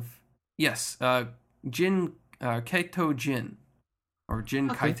have Jin Kaito Jin, or Jin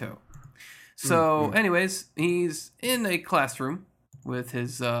Kaito. So, anyways, he's in a classroom with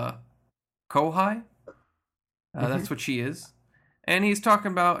his kohai. That's what she is. And he's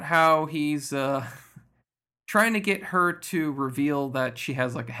talking about how he's trying to get her to reveal that she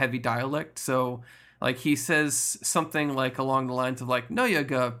has like a heavy dialect. So, like, he says something like along the lines of like,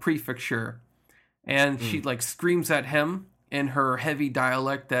 Nagoya prefecture. And she like screams at him in her heavy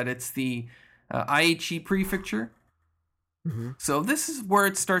dialect that it's the Aichi prefecture. So this is where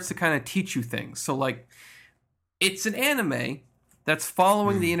it starts to kind of teach you things. So like, it's an anime that's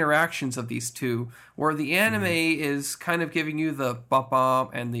following the interactions of these two, where the anime is kind of giving you the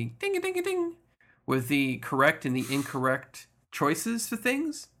bop and the ding-a-ding-a-ding with the correct and the incorrect choices for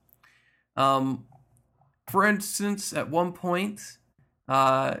things. For instance, at one point,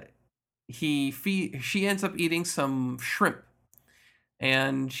 she ends up eating some shrimp,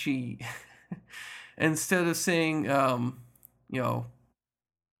 and she instead of saying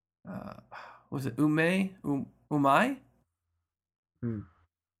was it umai?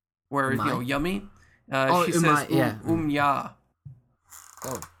 Where yummy. She says umya.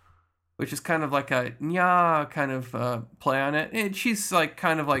 Oh. Which is kind of like a nya kind of play on it. And she's like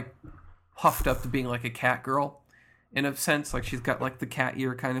kind of like puffed up to being like a cat girl in a sense, like she's got like the cat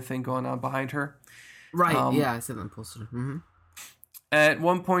ear kind of thing going on behind her. Right. I said that posted. At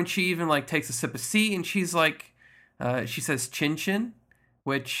one point, she even like takes a sip of tea, and she's like, she says "chin chin,"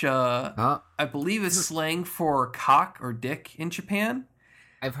 which I believe is slang for cock or dick in Japan.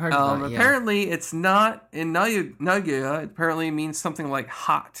 I've heard of that. Apparently, it's not in Nagoya. It apparently means something like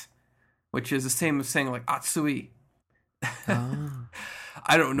hot, which is the same as saying like atsui.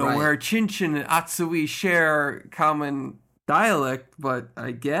 I don't know where chin chin and atsui share common dialect, but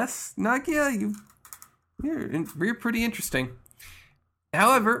I guess Nagoya, you're pretty interesting.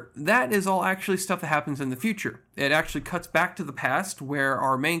 However, that is all actually stuff that happens in the future. It actually cuts back to the past, where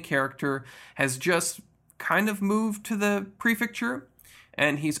our main character has just kind of moved to the prefecture,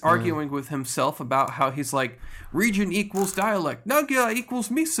 and he's arguing with himself about how he's like, region equals dialect, Nagoya equals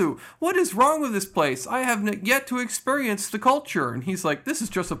misu. What is wrong with this place? I have yet to experience the culture. And he's like, this is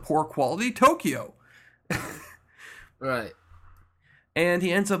just a poor quality Tokyo. Right. And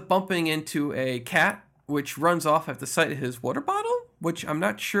he ends up bumping into a cat, which runs off at the sight of his water bottle, which I'm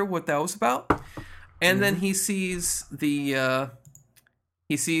not sure what that was about. And then he sees the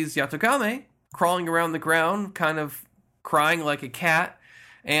he sees Yatogame crawling around the ground, kind of crying like a cat.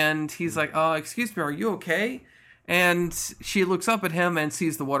 And he's like, excuse me, are you okay? And she looks up at him and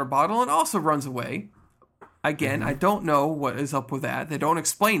sees the water bottle and also runs away. Again, I don't know what is up with that. They don't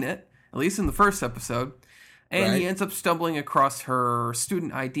explain it, at least in the first episode. And he ends up stumbling across her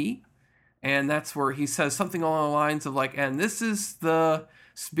student ID. And that's where he says something along the lines of like, and this is the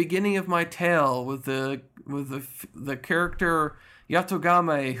beginning of my tale with the character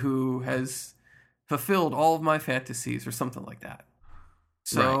Yatogame who has fulfilled all of my fantasies or something like that.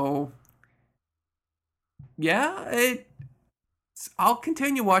 So, I'll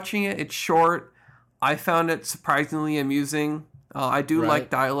continue watching it. It's short. I found it surprisingly amusing. I do like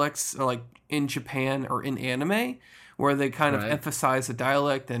dialects, like in Japan or in anime, where they kind of emphasize the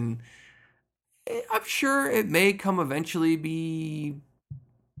dialect, and I'm sure it may come eventually be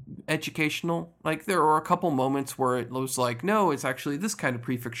educational. Like there were a couple moments where it was like, no, it's actually this kind of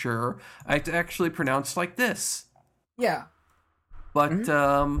prefixure. Or it's actually pronounced like this. Yeah. But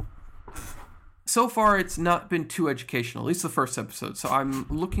so far it's not been too educational, at least the first episode. So I'm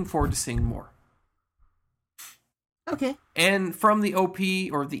looking forward to seeing more. Okay. And from the OP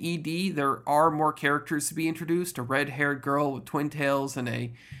or the ED, there are more characters to be introduced. A red-haired girl with twin tails and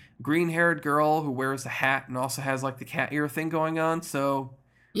a green-haired girl who wears a hat and also has like the cat ear thing going on. So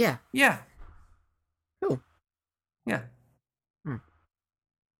yeah. Cool. Yeah.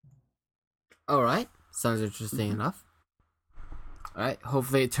 All right. Sounds interesting enough. All right.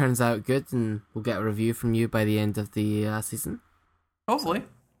 Hopefully it turns out good and we'll get a review from you by the end of the season. Hopefully.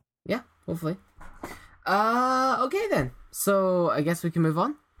 Yeah, hopefully. Okay then. So I guess we can move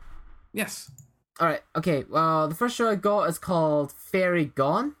on. Yes. All right. Okay. Well, the first show I got is called Fairy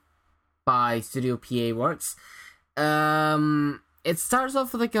Gone by Studio PA Works. It starts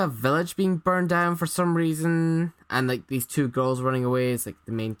off with like a village being burned down for some reason, and like these two girls running away. It's like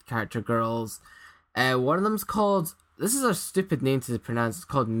the main character girls. One of them's called. This is a stupid name to pronounce. It's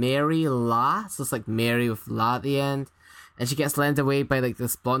called Mary La. So it's like Mary with La at the end. And she gets led away by like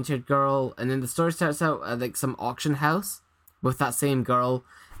this blonde-haired girl. And then the story starts out at like some auction house with that same girl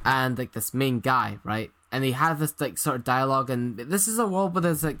and like this main guy, right? And they have this like sort of dialogue. And this is a world where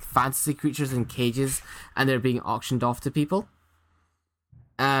there's like fantasy creatures in cages and they're being auctioned off to people.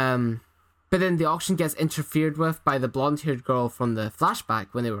 But then the auction gets interfered with by the blonde-haired girl from the flashback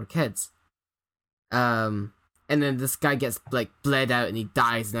when they were kids. And then this guy gets like bled out and he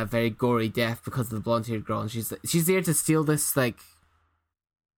dies in a very gory death because of the blonde-haired girl. And she's there to steal this like,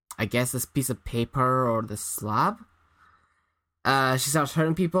 I guess this piece of paper or the slab. She starts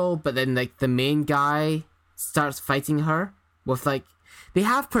hurting people, but then like the main guy starts fighting her with like, they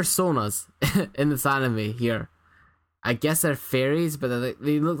have personas in this anime here. I guess they're fairies, but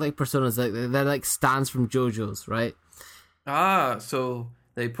they look like personas. They're like stands from JoJo's, right? So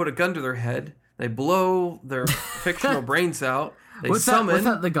they put a gun to their head. They blow their fictional brains out. They summon...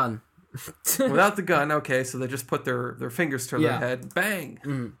 Without the gun. Without the gun, okay. So they just put their fingers to their head. Bang!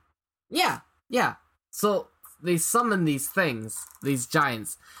 Mm-hmm. Yeah. So they summon these things, these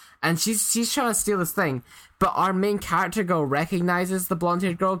giants. And she's trying to steal this thing. But our main character girl recognizes the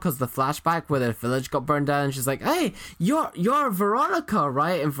blonde-haired girl because the flashback where their village got burned down. And she's like, hey, you're Veronica,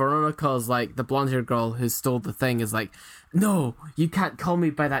 right? And Veronica's like, the blonde-haired girl who stole the thing is like, no, you can't call me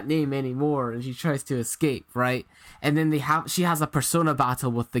by that name anymore. And she tries to escape, right? And then she has a persona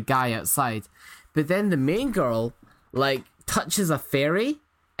battle with the guy outside. But then the main girl, like, touches a fairy.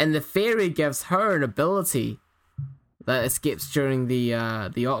 And the fairy gives her an ability that escapes during the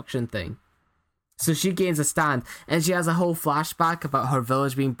auction thing. So she gains a stand, and she has a whole flashback about her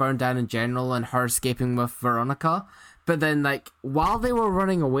village being burned down in general and her escaping with Veronica. But then, like, while they were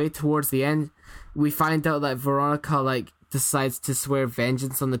running away towards the end, we find out that Veronica, like, decides to swear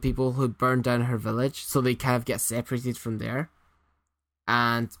vengeance on the people who burned down her village, so they kind of get separated from there.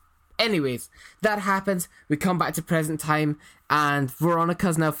 And anyways, that happens. We come back to present time, and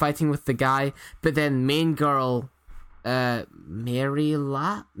Veronica's now fighting with the guy, but then main girl... Mary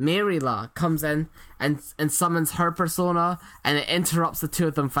La comes in and summons her persona, and it interrupts the two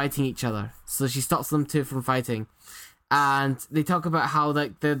of them fighting each other. So she stops them two from fighting, and they talk about how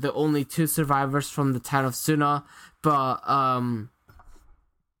like they're the only two survivors from the town of Suna, but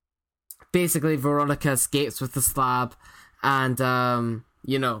basically Veronica escapes with the slab, and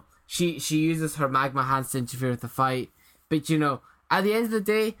she uses her magma hands to interfere with the fight, but at the end of the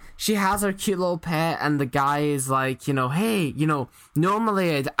day, she has her cute little pet, and the guy is like, hey,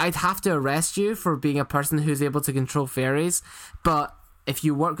 normally I'd have to arrest you for being a person who's able to control fairies, but if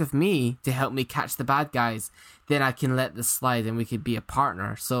you work with me to help me catch the bad guys, then I can let this slide and we could be a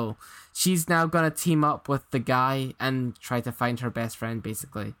partner. So she's now going to team up with the guy and try to find her best friend,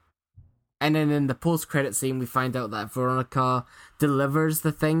 basically. And then in the post-credit scene, we find out that Veronica delivers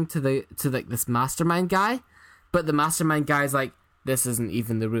the thing to this mastermind guy, but the mastermind guy's like, this isn't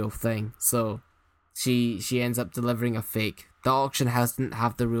even the real thing. So she ends up delivering a fake. The auction house didn't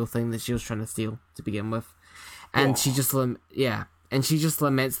have the real thing that she was trying to steal to begin with, and she just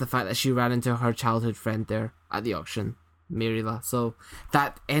laments the fact that she ran into her childhood friend there at the auction, Marila. So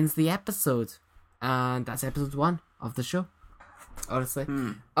that ends the episode, and that's episode 1 of the show. Honestly,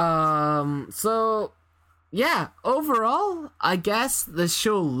 so yeah, overall, I guess the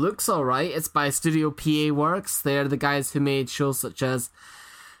show looks alright. It's by Studio PA Works. They're the guys who made shows such as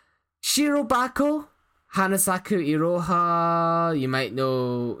Shirobako, Hanasaku Iroha, you might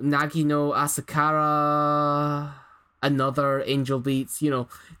know Nagi no Asakara, Another, Angel Beats,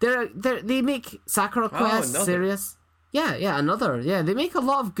 they make Sakura Quest series. Yeah, Another. Yeah, they make a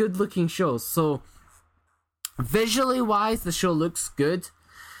lot of good looking shows. So visually wise, the show looks good.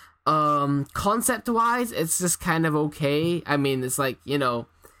 Concept wise, it's just kind of okay. I mean, it's like,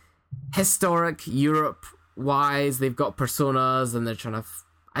 historic Europe wise, they've got personas and they're trying to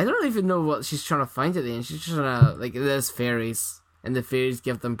I don't even know what she's trying to find at the end. She's trying to, there's fairies and the fairies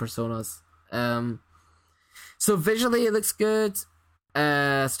give them personas. So visually it looks good.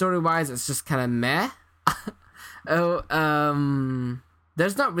 Story wise, it's just kind of meh.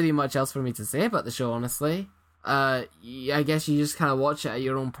 There's not really much else for me to say about the show, honestly. I guess you just kind of watch it at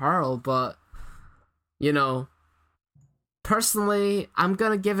your own peril, but personally, I'm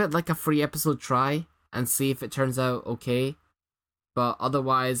gonna give it like a free episode try and see if it turns out okay. But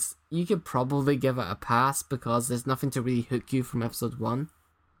otherwise, you could probably give it a pass because there's nothing to really hook you from episode 1.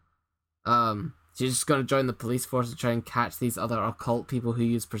 So you're just gonna join the police force to try and catch these other occult people who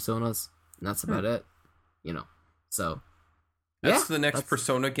use personas, and that's about it. So that's the next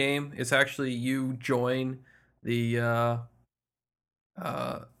Persona game. It's actually you join the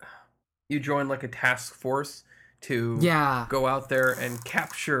you join like a task force to go out there and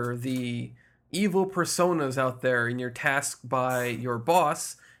capture the evil personas out there, and you're tasked by your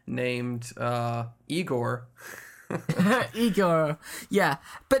boss named Igor. Igor. Yeah,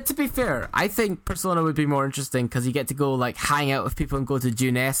 but to be fair, I think Persona would be more interesting because you get to go like hang out with people and go to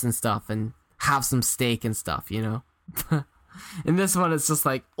Juness and stuff and have some steak and stuff, In this one, it's just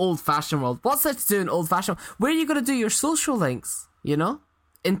like old-fashioned world. What's there to do in old-fashioned? Where are you going to do your social links?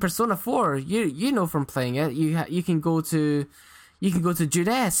 In Persona 4, you know from playing it, you can go to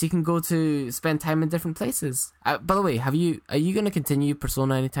Juness. You can go to spend time in different places. By the way, are you going to continue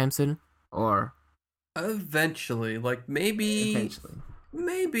Persona anytime soon, or eventually? Maybe.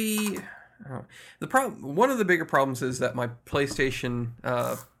 The problem. One of the bigger problems is that my PlayStation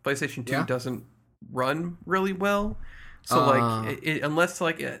 2 doesn't run really well. So unless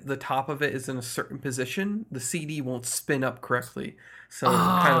the top of it is in a certain position, the CD won't spin up correctly. So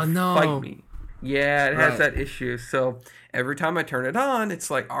fight me. Yeah, it has that issue. So every time I turn it on,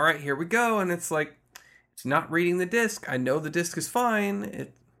 it's like, all right, here we go, and it's like it's not reading the disc. I know the disc is fine.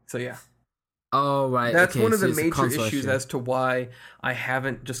 So yeah. Oh right. That's one of the major issues as to why I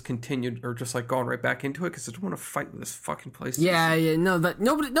haven't just continued or just like gone right back into it, because I don't want to fight with this fucking PlayStation. Yeah. No, that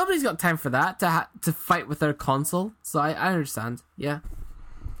nobody's got time for that to fight with their console. So I understand. Yeah.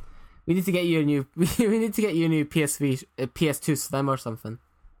 We need to get you a new PS2 Slim or something.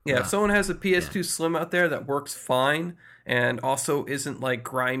 Yeah, if someone has a PS2 Slim out there that works fine and also isn't like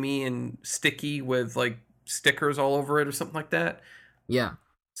grimy and sticky with like stickers all over it or something like that. Yeah.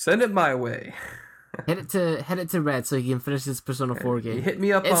 Send it my way. Head it to Red so you can finish this Persona 4 game. You hit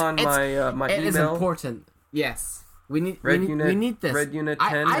me up on my email. It is important. Yes. We need this. RedUnit10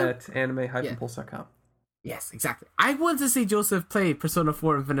 at anime-pulse.com. Yes, exactly. I want to see Joseph play Persona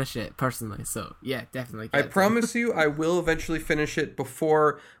 4 and finish it personally. So, yeah, definitely. I promise you I will eventually finish it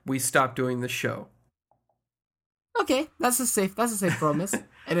before we stop doing the show. Okay, that's a safe promise.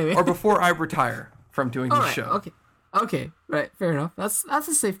 Anyway. Or before I retire from doing the show. Okay, right, fair enough. That's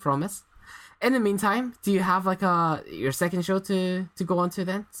a safe promise. In the meantime, do you have like your second show to go on to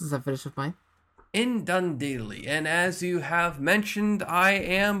then, since I finished with mine? Indeedly, and as you have mentioned, I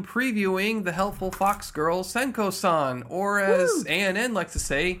am previewing the Helpful Fox Girl Senko-san, or as ANN likes to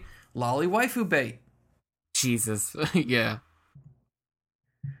say, Loli Waifu Bait. Jesus, yeah.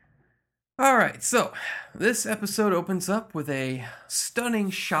 Alright, so this episode opens up with a stunning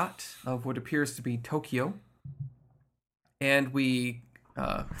shot of what appears to be Tokyo. And we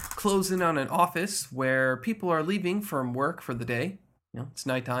close in on an office where people are leaving from work for the day. It's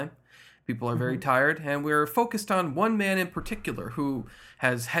nighttime. People are very tired, and we're focused on one man in particular who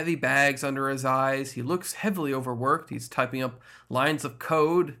has heavy bags under his eyes. He looks heavily overworked. He's typing up lines of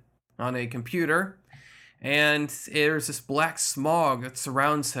code on a computer, and there's this black smog that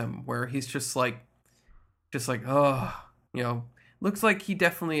surrounds him where he's just like, oh, looks like he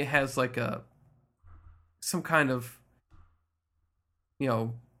definitely has like some kind of,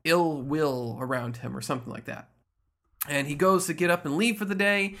 ill will around him or something like that. And he goes to get up and leave for the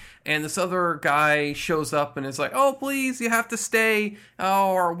day, and this other guy shows up and is like, oh, please, you have to stay.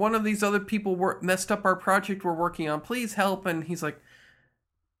 Oh, or one of these other people messed up our project we're working on. Please help. And he's like,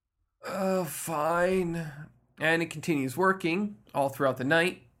 fine. And he continues working all throughout the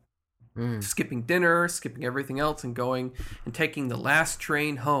night, skipping dinner, skipping everything else, and going and taking the last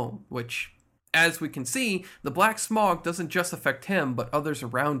train home, which, as we can see, the black smog doesn't just affect him, but others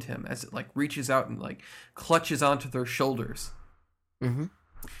around him as it like reaches out and like clutches onto their shoulders. Mm-hmm.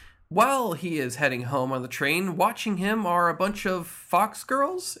 While he is heading home on the train, watching him are a bunch of fox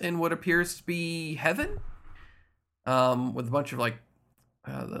girls in what appears to be heaven, with a bunch of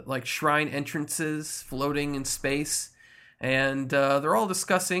like shrine entrances floating in space, and they're all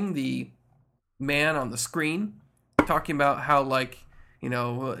discussing the man on the screen, talking about how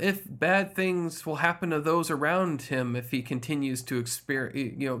if bad things will happen to those around him if he continues to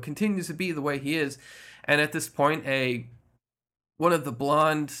continues to be the way he is. And at this point, one of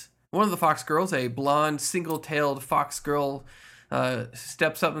the fox girls, a blonde single-tailed fox girl,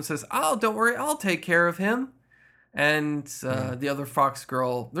 steps up and says, "Oh, don't worry, I'll take care of him." And the other fox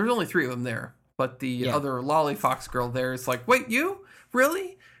girl, there's only 3 of them there, but the other loli fox girl there is like, "Wait, you?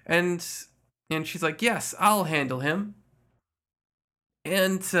 Really?" And she's like, "Yes, I'll handle him."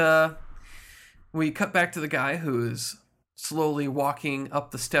 And we cut back to the guy who's slowly walking up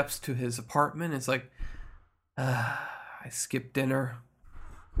the steps to his apartment. It's like, I skipped dinner.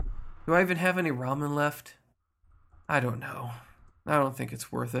 Do I even have any ramen left? I don't know. I don't think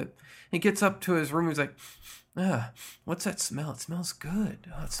it's worth it. He gets up to his room. He's like, what's that smell? It smells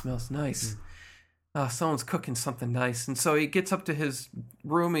good. Oh, it smells nice. Someone's cooking something nice. And so he gets up to his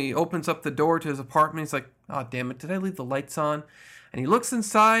room. He opens up the door to his apartment. He's like, oh, damn it. Did I leave the lights on? And he looks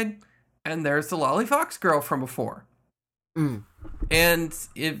inside, and there's the loli fox girl from before. And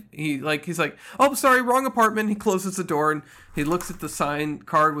he's like, oh, sorry, wrong apartment. He closes the door, and he looks at the sign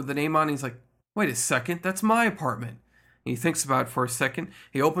card with the name on it. He's like, wait a second, that's my apartment. And he thinks about it for a second.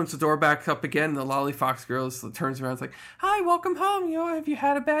 He opens the door back up again, and the loli fox girl turns around and is like, hi, welcome home. Have you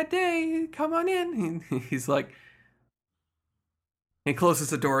had a bad day? Come on in. And he's like, he closes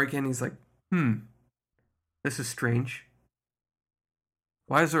the door again. He's like, this is strange.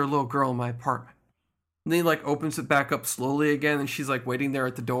 Why is there a little girl in my apartment? And then he opens it back up slowly again, and she's waiting there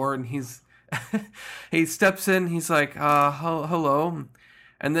at the door, and he steps in, he's like, hello.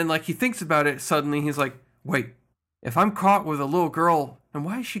 And then he thinks about it suddenly, he's like, wait, if I'm caught with a little girl, and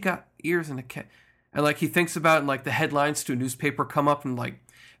why has she got ears and a cat? And he thinks about it, and the headlines to a newspaper come up, and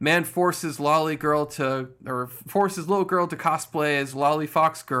man forces little girl to cosplay as loli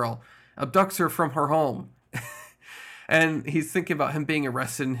fox girl, abducts her from her home. And he's thinking about him being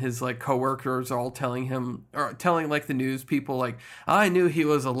arrested, and his coworkers are all telling the news people I knew he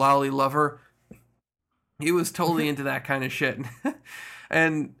was a loli lover. He was totally into that kind of shit.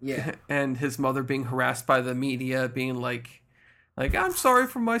 And his mother being harassed by the media, being like I'm sorry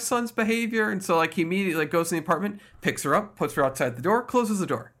for my son's behavior. And so he immediately goes in the apartment, picks her up, puts her outside the door, closes the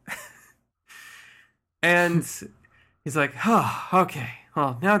door. And he's like, oh, okay,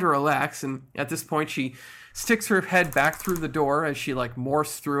 well, now to relax. And at this point, she sticks her head back through the door as she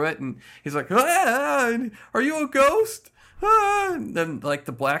morphs through it, and he's like, are you a ghost? And then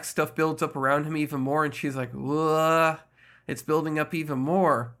the black stuff builds up around him even more, and she's like, it's building up even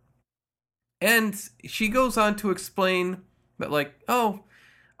more. And she goes on to explain that oh,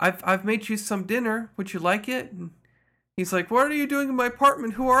 I've made you some dinner. Would you like it? And he's like, what are you doing in my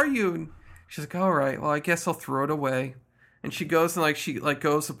apartment? Who are you? And she's like, all right, well, I guess I'll throw it away. And she goes and she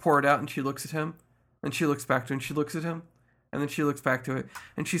goes to pour it out, and she looks at him. And she looks back to him, and she looks at him, and then she looks back to it,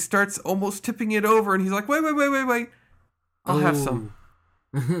 and she starts almost tipping it over, and he's like, wait, I'll have some.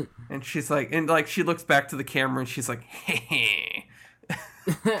 And she's like, she looks back to the camera, and she's like, hey.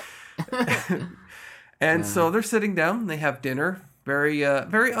 And so they're sitting down, they have dinner, very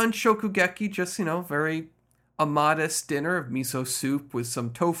unshokugeki, just, very a modest dinner of miso soup with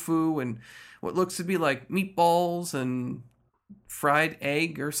some tofu and what looks to be meatballs and fried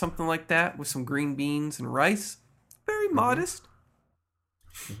egg or something like that with some green beans and rice. Very modest.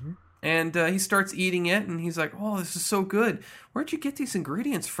 And he starts eating it, and he's like, oh, this is so good. Where'd you get these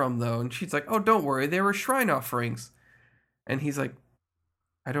ingredients from, though? And she's like, oh, don't worry, they were shrine offerings. And he's like,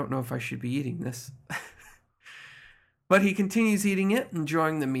 I don't know if I should be eating this. But he continues eating it,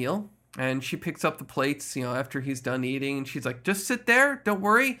 enjoying the meal. And she picks up the plates, after he's done eating. And she's like, just sit there, don't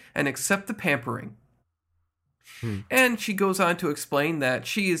worry, and accept the pampering. And she goes on to explain that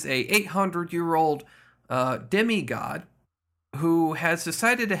she is a 800-year-old demigod who has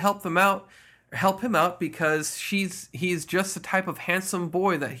decided to help him out because he's just the type of handsome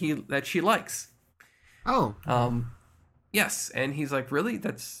boy that she likes. Oh. Yes, and he's like, really?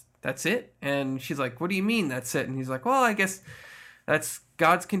 That's it? And she's like, what do you mean that's it? And he's like, well, I guess that's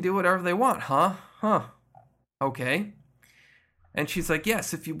gods can do whatever they want, huh? Okay. And she's like,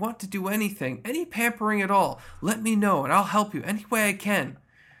 yes, if you want to do anything, any pampering at all, let me know and I'll help you any way I can.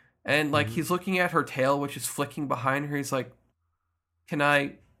 And he's looking at her tail, which is flicking behind her. He's like, can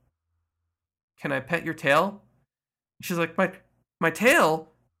I pet your tail? She's like, my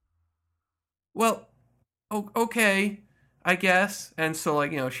tail? Well, okay, I guess. And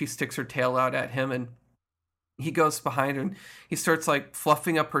so she sticks her tail out at him and he goes behind her and he starts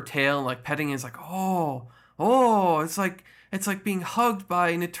fluffing up her tail and petting it. He's like, oh, it's like being hugged by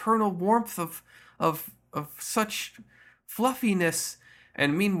an eternal warmth of such fluffiness.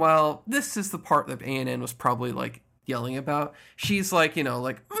 And meanwhile, this is the part that ANN was probably yelling about. She's kind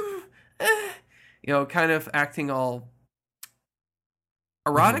of acting all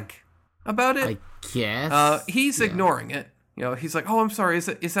erotic about it. I guess. He's ignoring it. He's like, "Oh, I'm sorry.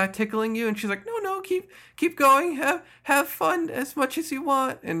 Is that tickling you?" And she's like, "No, keep going. Have fun as much as you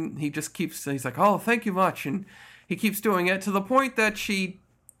want." And he just keeps. He's like, "Oh, thank you much." And he keeps doing it to the point that she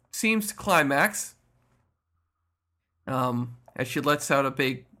seems to climax. As she lets out a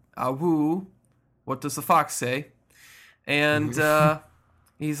big woo. What does the fox say? And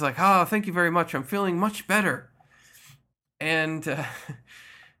he's like, "Oh, thank you very much. I'm feeling much better." And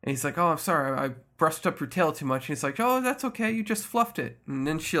he's like, "Oh, I'm sorry. I brushed up your tail too much." And he's like, "Oh, that's okay. You just fluffed it." And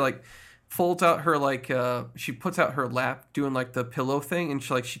then she folds out her she puts out her lap doing the pillow thing, and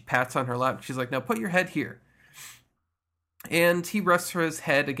she pats on her lap. And she's like, "Now put your head here." And he rests his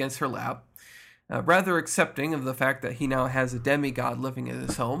head against her lap, rather accepting of the fact that he now has a demigod living in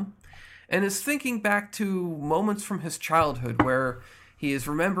his home, and is thinking back to moments from his childhood where he is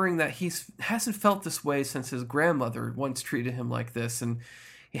remembering that he hasn't felt this way since his grandmother once treated him like this, and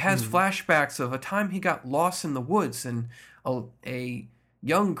he has flashbacks of a time he got lost in the woods and a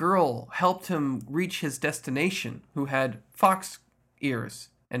young girl helped him reach his destination who had fox ears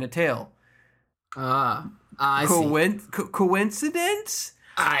and a tail. I see. Coincidence?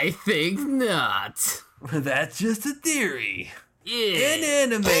 I think not. That's just a theory. Yeah. An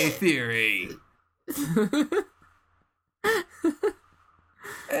anime theory.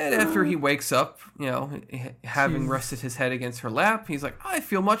 And after he wakes up, having rested his head against her lap, he's like, I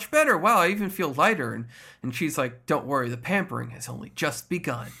feel much better. Wow, I even feel lighter. And she's like, don't worry, the pampering has only just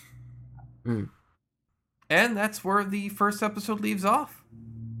begun. And that's where the first episode leaves off.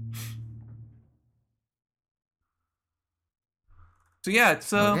 So yeah,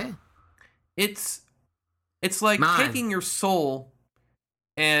 it's like taking your soul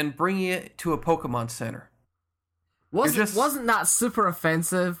and bringing it to a Pokemon Center. Wasn't that super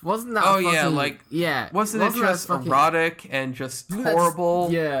offensive? Wasn't that? Wasn't it just erotic and just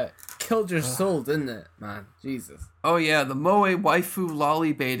horrible? Killed your soul, didn't it, man? Jesus. Oh yeah, the moe waifu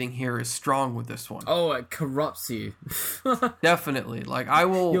lolly baiting here is strong with this one. Oh, it corrupts you. Definitely. I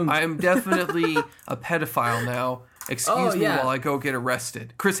am definitely a pedophile now. Excuse me while I go get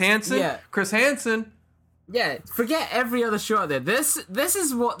arrested. Chris Hansen? Yeah. Chris Hansen. Yeah, forget every other show out there. This is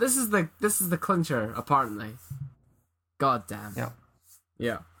the clincher, apparently. God damn. Yeah.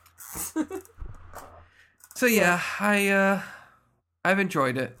 Yeah. So yeah, I've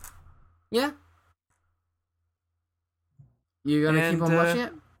enjoyed it. Yeah. You gonna keep on watching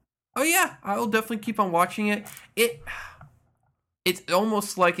it? Oh yeah, I will definitely keep on watching it. It's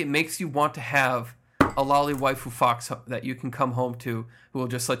almost like it makes you want to have a lolly waifu fox that you can come home to, who will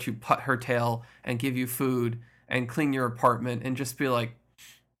just let you put her tail and give you food and clean your apartment and just be like,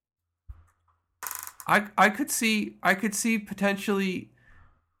 I could see potentially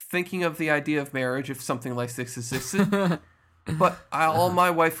thinking of the idea of marriage if something like this existed, but all my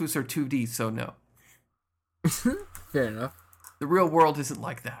waifus are 2D, so no. Fair enough. The real world isn't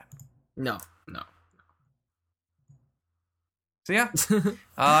like that. No. So yeah,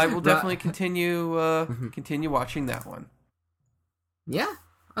 I will definitely continue watching that one. Yeah.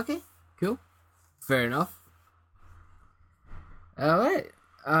 Okay. Cool. Fair enough. All right.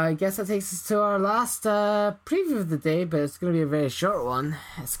 I guess that takes us to our last preview of the day, but it's going to be a very short one.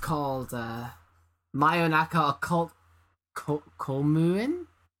 It's called Mythological Occult Kumuin?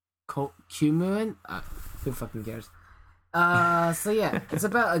 Kumuin? Who fucking cares? So yeah, it's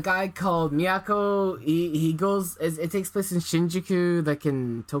about a guy called Miyako. He goes. It takes place in Shinjuku, like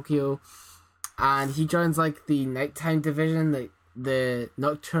in Tokyo, and he joins like the nighttime division, the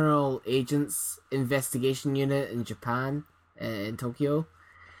Nocturnal Agents Investigation Unit in Japan, in Tokyo,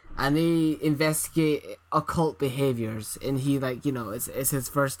 and they investigate occult behaviors. And he it's his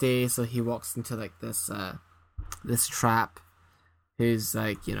first day, so he walks into like this trap, who's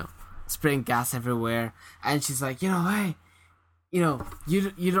spraying gas everywhere, and she's like, hey, you know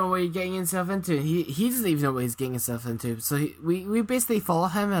what you're getting yourself into. He doesn't even know what he's getting himself into. So we basically follow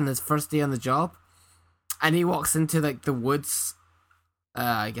him on his first day on the job, and he walks into like the woods,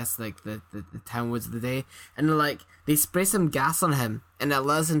 I guess like the town woods of the day, and they spray some gas on him, and it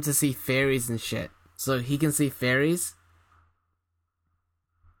allows him to see fairies and shit. So he can see fairies.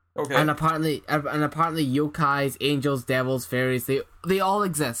 Okay. And apparently yokais, angels, devils, fairies, they all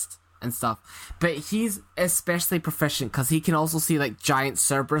exist and stuff. But he's especially proficient because he can also see like giant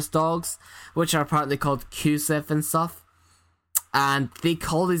Cerberus dogs, which are apparently called Kusif and stuff. And they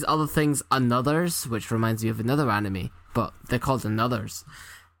call these other things Anothers, which reminds me of another anime, but they're called Anothers.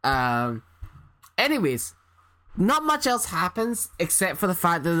 Anyways, not much else happens except for the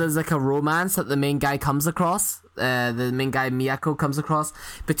fact that there's like a romance that the main guy comes across. The main guy Miyako comes across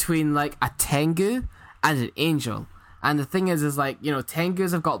between like a Tengu and an angel. And the thing is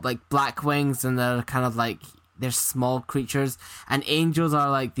Tengus have got like black wings, and they're kind of like, they're small creatures, and angels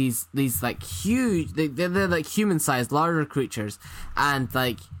are like these like huge, they're like human sized, larger creatures. And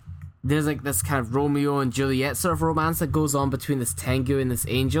like there's like this kind of Romeo and Juliet sort of romance that goes on between this Tengu and this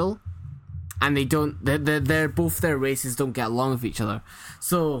angel, and they're both their races don't get along with each other.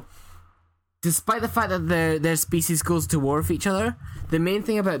 So despite the fact that their species goes to war with each other, the main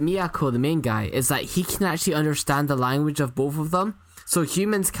thing about Miyako, the main guy, is that he can actually understand the language of both of them. So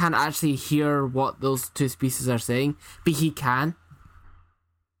humans can't actually hear what those two species are saying, but he can.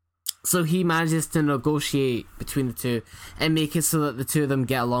 So he manages to negotiate between the two and make it so that the two of them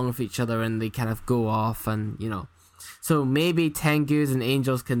get along with each other, and they kind of go off, and so maybe Tengus and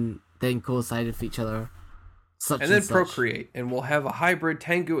angels can then coincide with each other. And then procreate, and we'll have a hybrid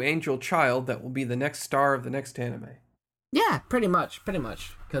Tengu angel child that will be the next star of the next anime. Yeah, pretty much,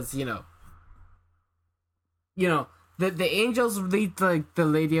 because the angels lead the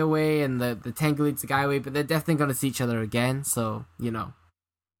lady away, and the Tengu leads the guy away, but they're definitely going to see each other again. So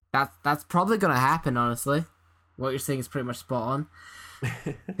that's probably going to happen. Honestly, what you're saying is pretty much spot on.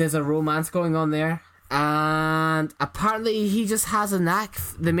 There's a romance going on there. And apparently he just has a knack.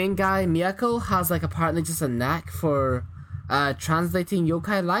 The main guy, Miyako, has apparently just a knack for translating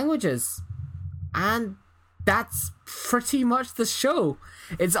yokai languages. And that's pretty much the show.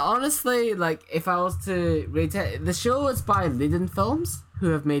 It's honestly, if I was to rate it, the show is by Liden Films, who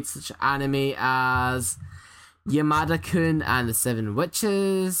have made such anime as Yamada-kun and the Seven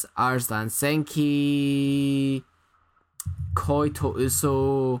Witches, Arslan Senki, Koi to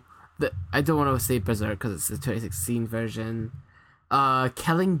Uso. I don't want to say Berserk because it's the 2016 version.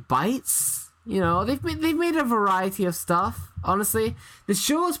 Killing Bites. They've made a variety of stuff. Honestly, the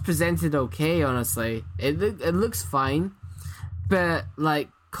show is presented okay. Honestly, it looks fine, but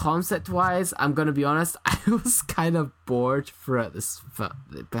concept wise, I'm gonna be honest, I was kind of bored throughout this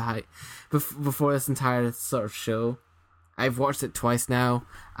before this entire sort of show. I've watched it twice now,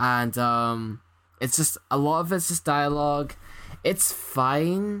 and it's just a lot of it's just dialogue. It's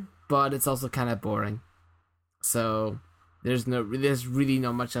fine, but it's also kind of boring. So there's really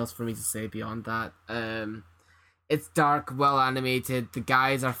not much else for me to say beyond that. It's dark, well animated. The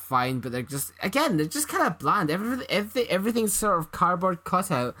guys are fine, but they're just kind of bland. Everything's sort of cardboard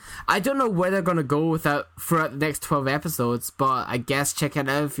cutout. I don't know where they're gonna go throughout the next 12 episodes, but I guess check it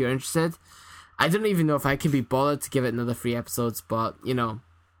out if you're interested. I don't even know if I can be bothered to give it another 3 episodes, but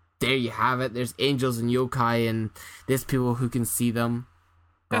there you have it. There's angels and yokai, and there's people who can see them.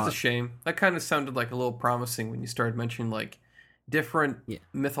 That's a shame. That kind of sounded a little promising when you started mentioning different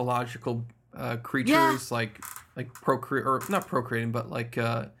mythological creatures, like procreate, or not procreating, but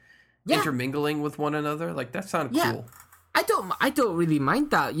intermingling with one another. That sounded cool. I don't really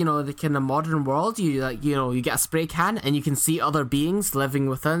mind that. In the modern world, you get a spray can and you can see other beings living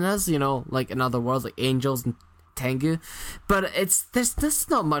within us. In other worlds, like angels and Tengu, but there's just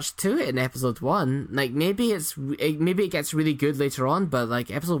not much to it in episode 1. Maybe it gets really good later on, but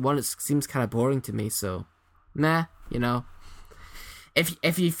episode 1 it seems kind of boring to me. So, nah,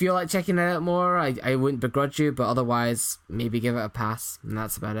 If you feel like checking it out more, I wouldn't begrudge you, but otherwise maybe give it a pass, and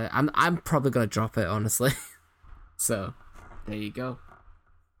that's about it. I'm probably gonna drop it, honestly. So, there you go.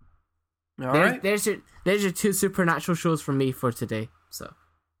 All right. There's your 2 supernatural shows from me for today. So,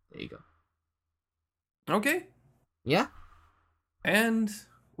 there you go. Okay. Yeah. And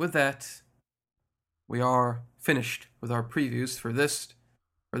with that, we are finished with our previews for this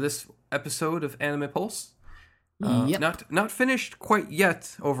episode of Anime Pulse. Yep. Not finished quite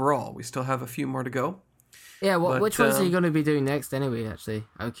yet overall. We still have a few more to go. Yeah, But, which ones are you going to be doing next anyway, actually?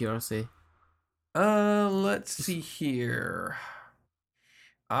 Out of curiosity. Let's see here.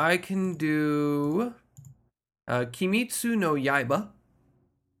 I can do Kimitsu no Yaiba.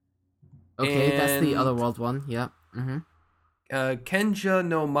 Okay, that's the and, Otherworld one, yeah. Mm-hmm. Kenja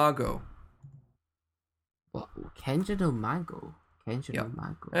no Mago. What? Kenja no Mago? Kenja Yep. no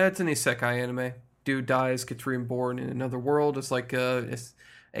Mago. It's an isekai anime. Dude dies, gets reborn in another world. It's like it's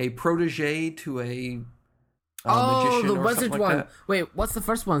a protege to a magician the or wizard something like one. that. Wait, what's the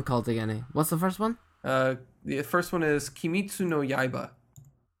first one called again? What's the first one? The first one is Kimitsu no Yaiba.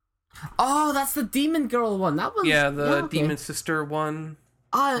 Oh, that's the demon girl one. That was Yeah, okay. demon sister one.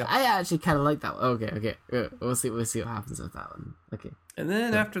 I actually kind of like that one. Okay. We'll see what happens with that one. Okay. And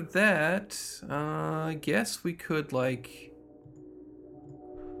then after that, I guess we could like.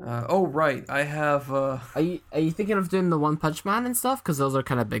 Oh right, I have. Are you thinking of doing the One Punch Man and stuff? Because those are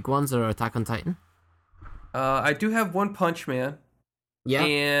kind of big ones, or Attack on Titan. I do have One Punch Man. Yeah.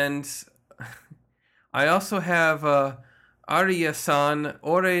 And I also have Arya-san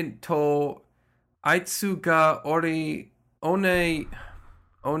Ore to Aitsu ga Ore One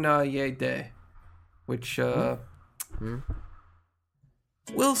Onayede, which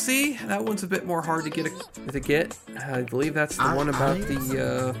we'll see. That one's a bit more hard to get. I believe that's the one about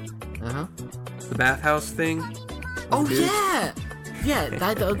the bathhouse thing. Oh Dude. yeah.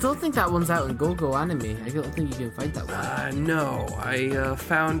 I don't think that one's out in Go Anime. I don't think you can find that one. No, I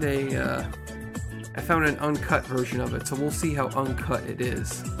found an uncut version of it, so we'll see how uncut it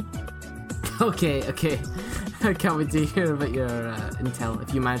is. Okay. I can't wait to hear about your intel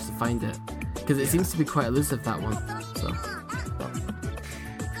if you manage to find it, because it seems to be quite elusive, that one. So.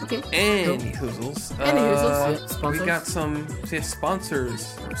 Okay. Any cool. hoozles. Yeah, sponsors. We got some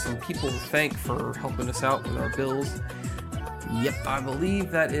sponsors, or some people to thank for helping us out with our bills. Yep. I believe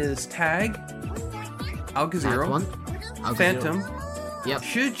that is Tag, Algazero, Phantom, Yep.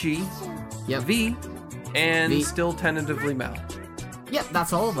 Shuji, Yep. V, and V. still tentatively Mal. Yep,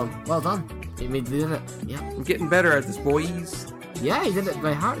 that's all of them. Well done. You did it. Yeah. I'm getting better at this, boys. Yeah, you did it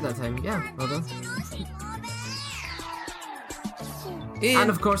by heart that time. Yeah, well done.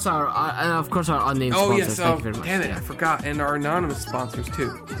 And of course our unnamed Oh sponsors. yes, Thank you very much. damn it, Yeah. I forgot. And our anonymous sponsors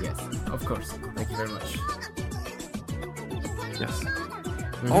too. Yes, of course. Thank you very much. Yes.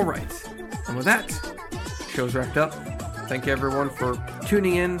 All right. And with that, show's wrapped up. Thank you everyone for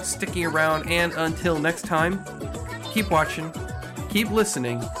tuning in, sticking around, and until next time, keep watching, keep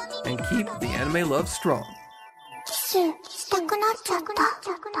listening, and keep the anime love strong. キスしたくなっちゃっ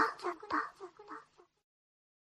た。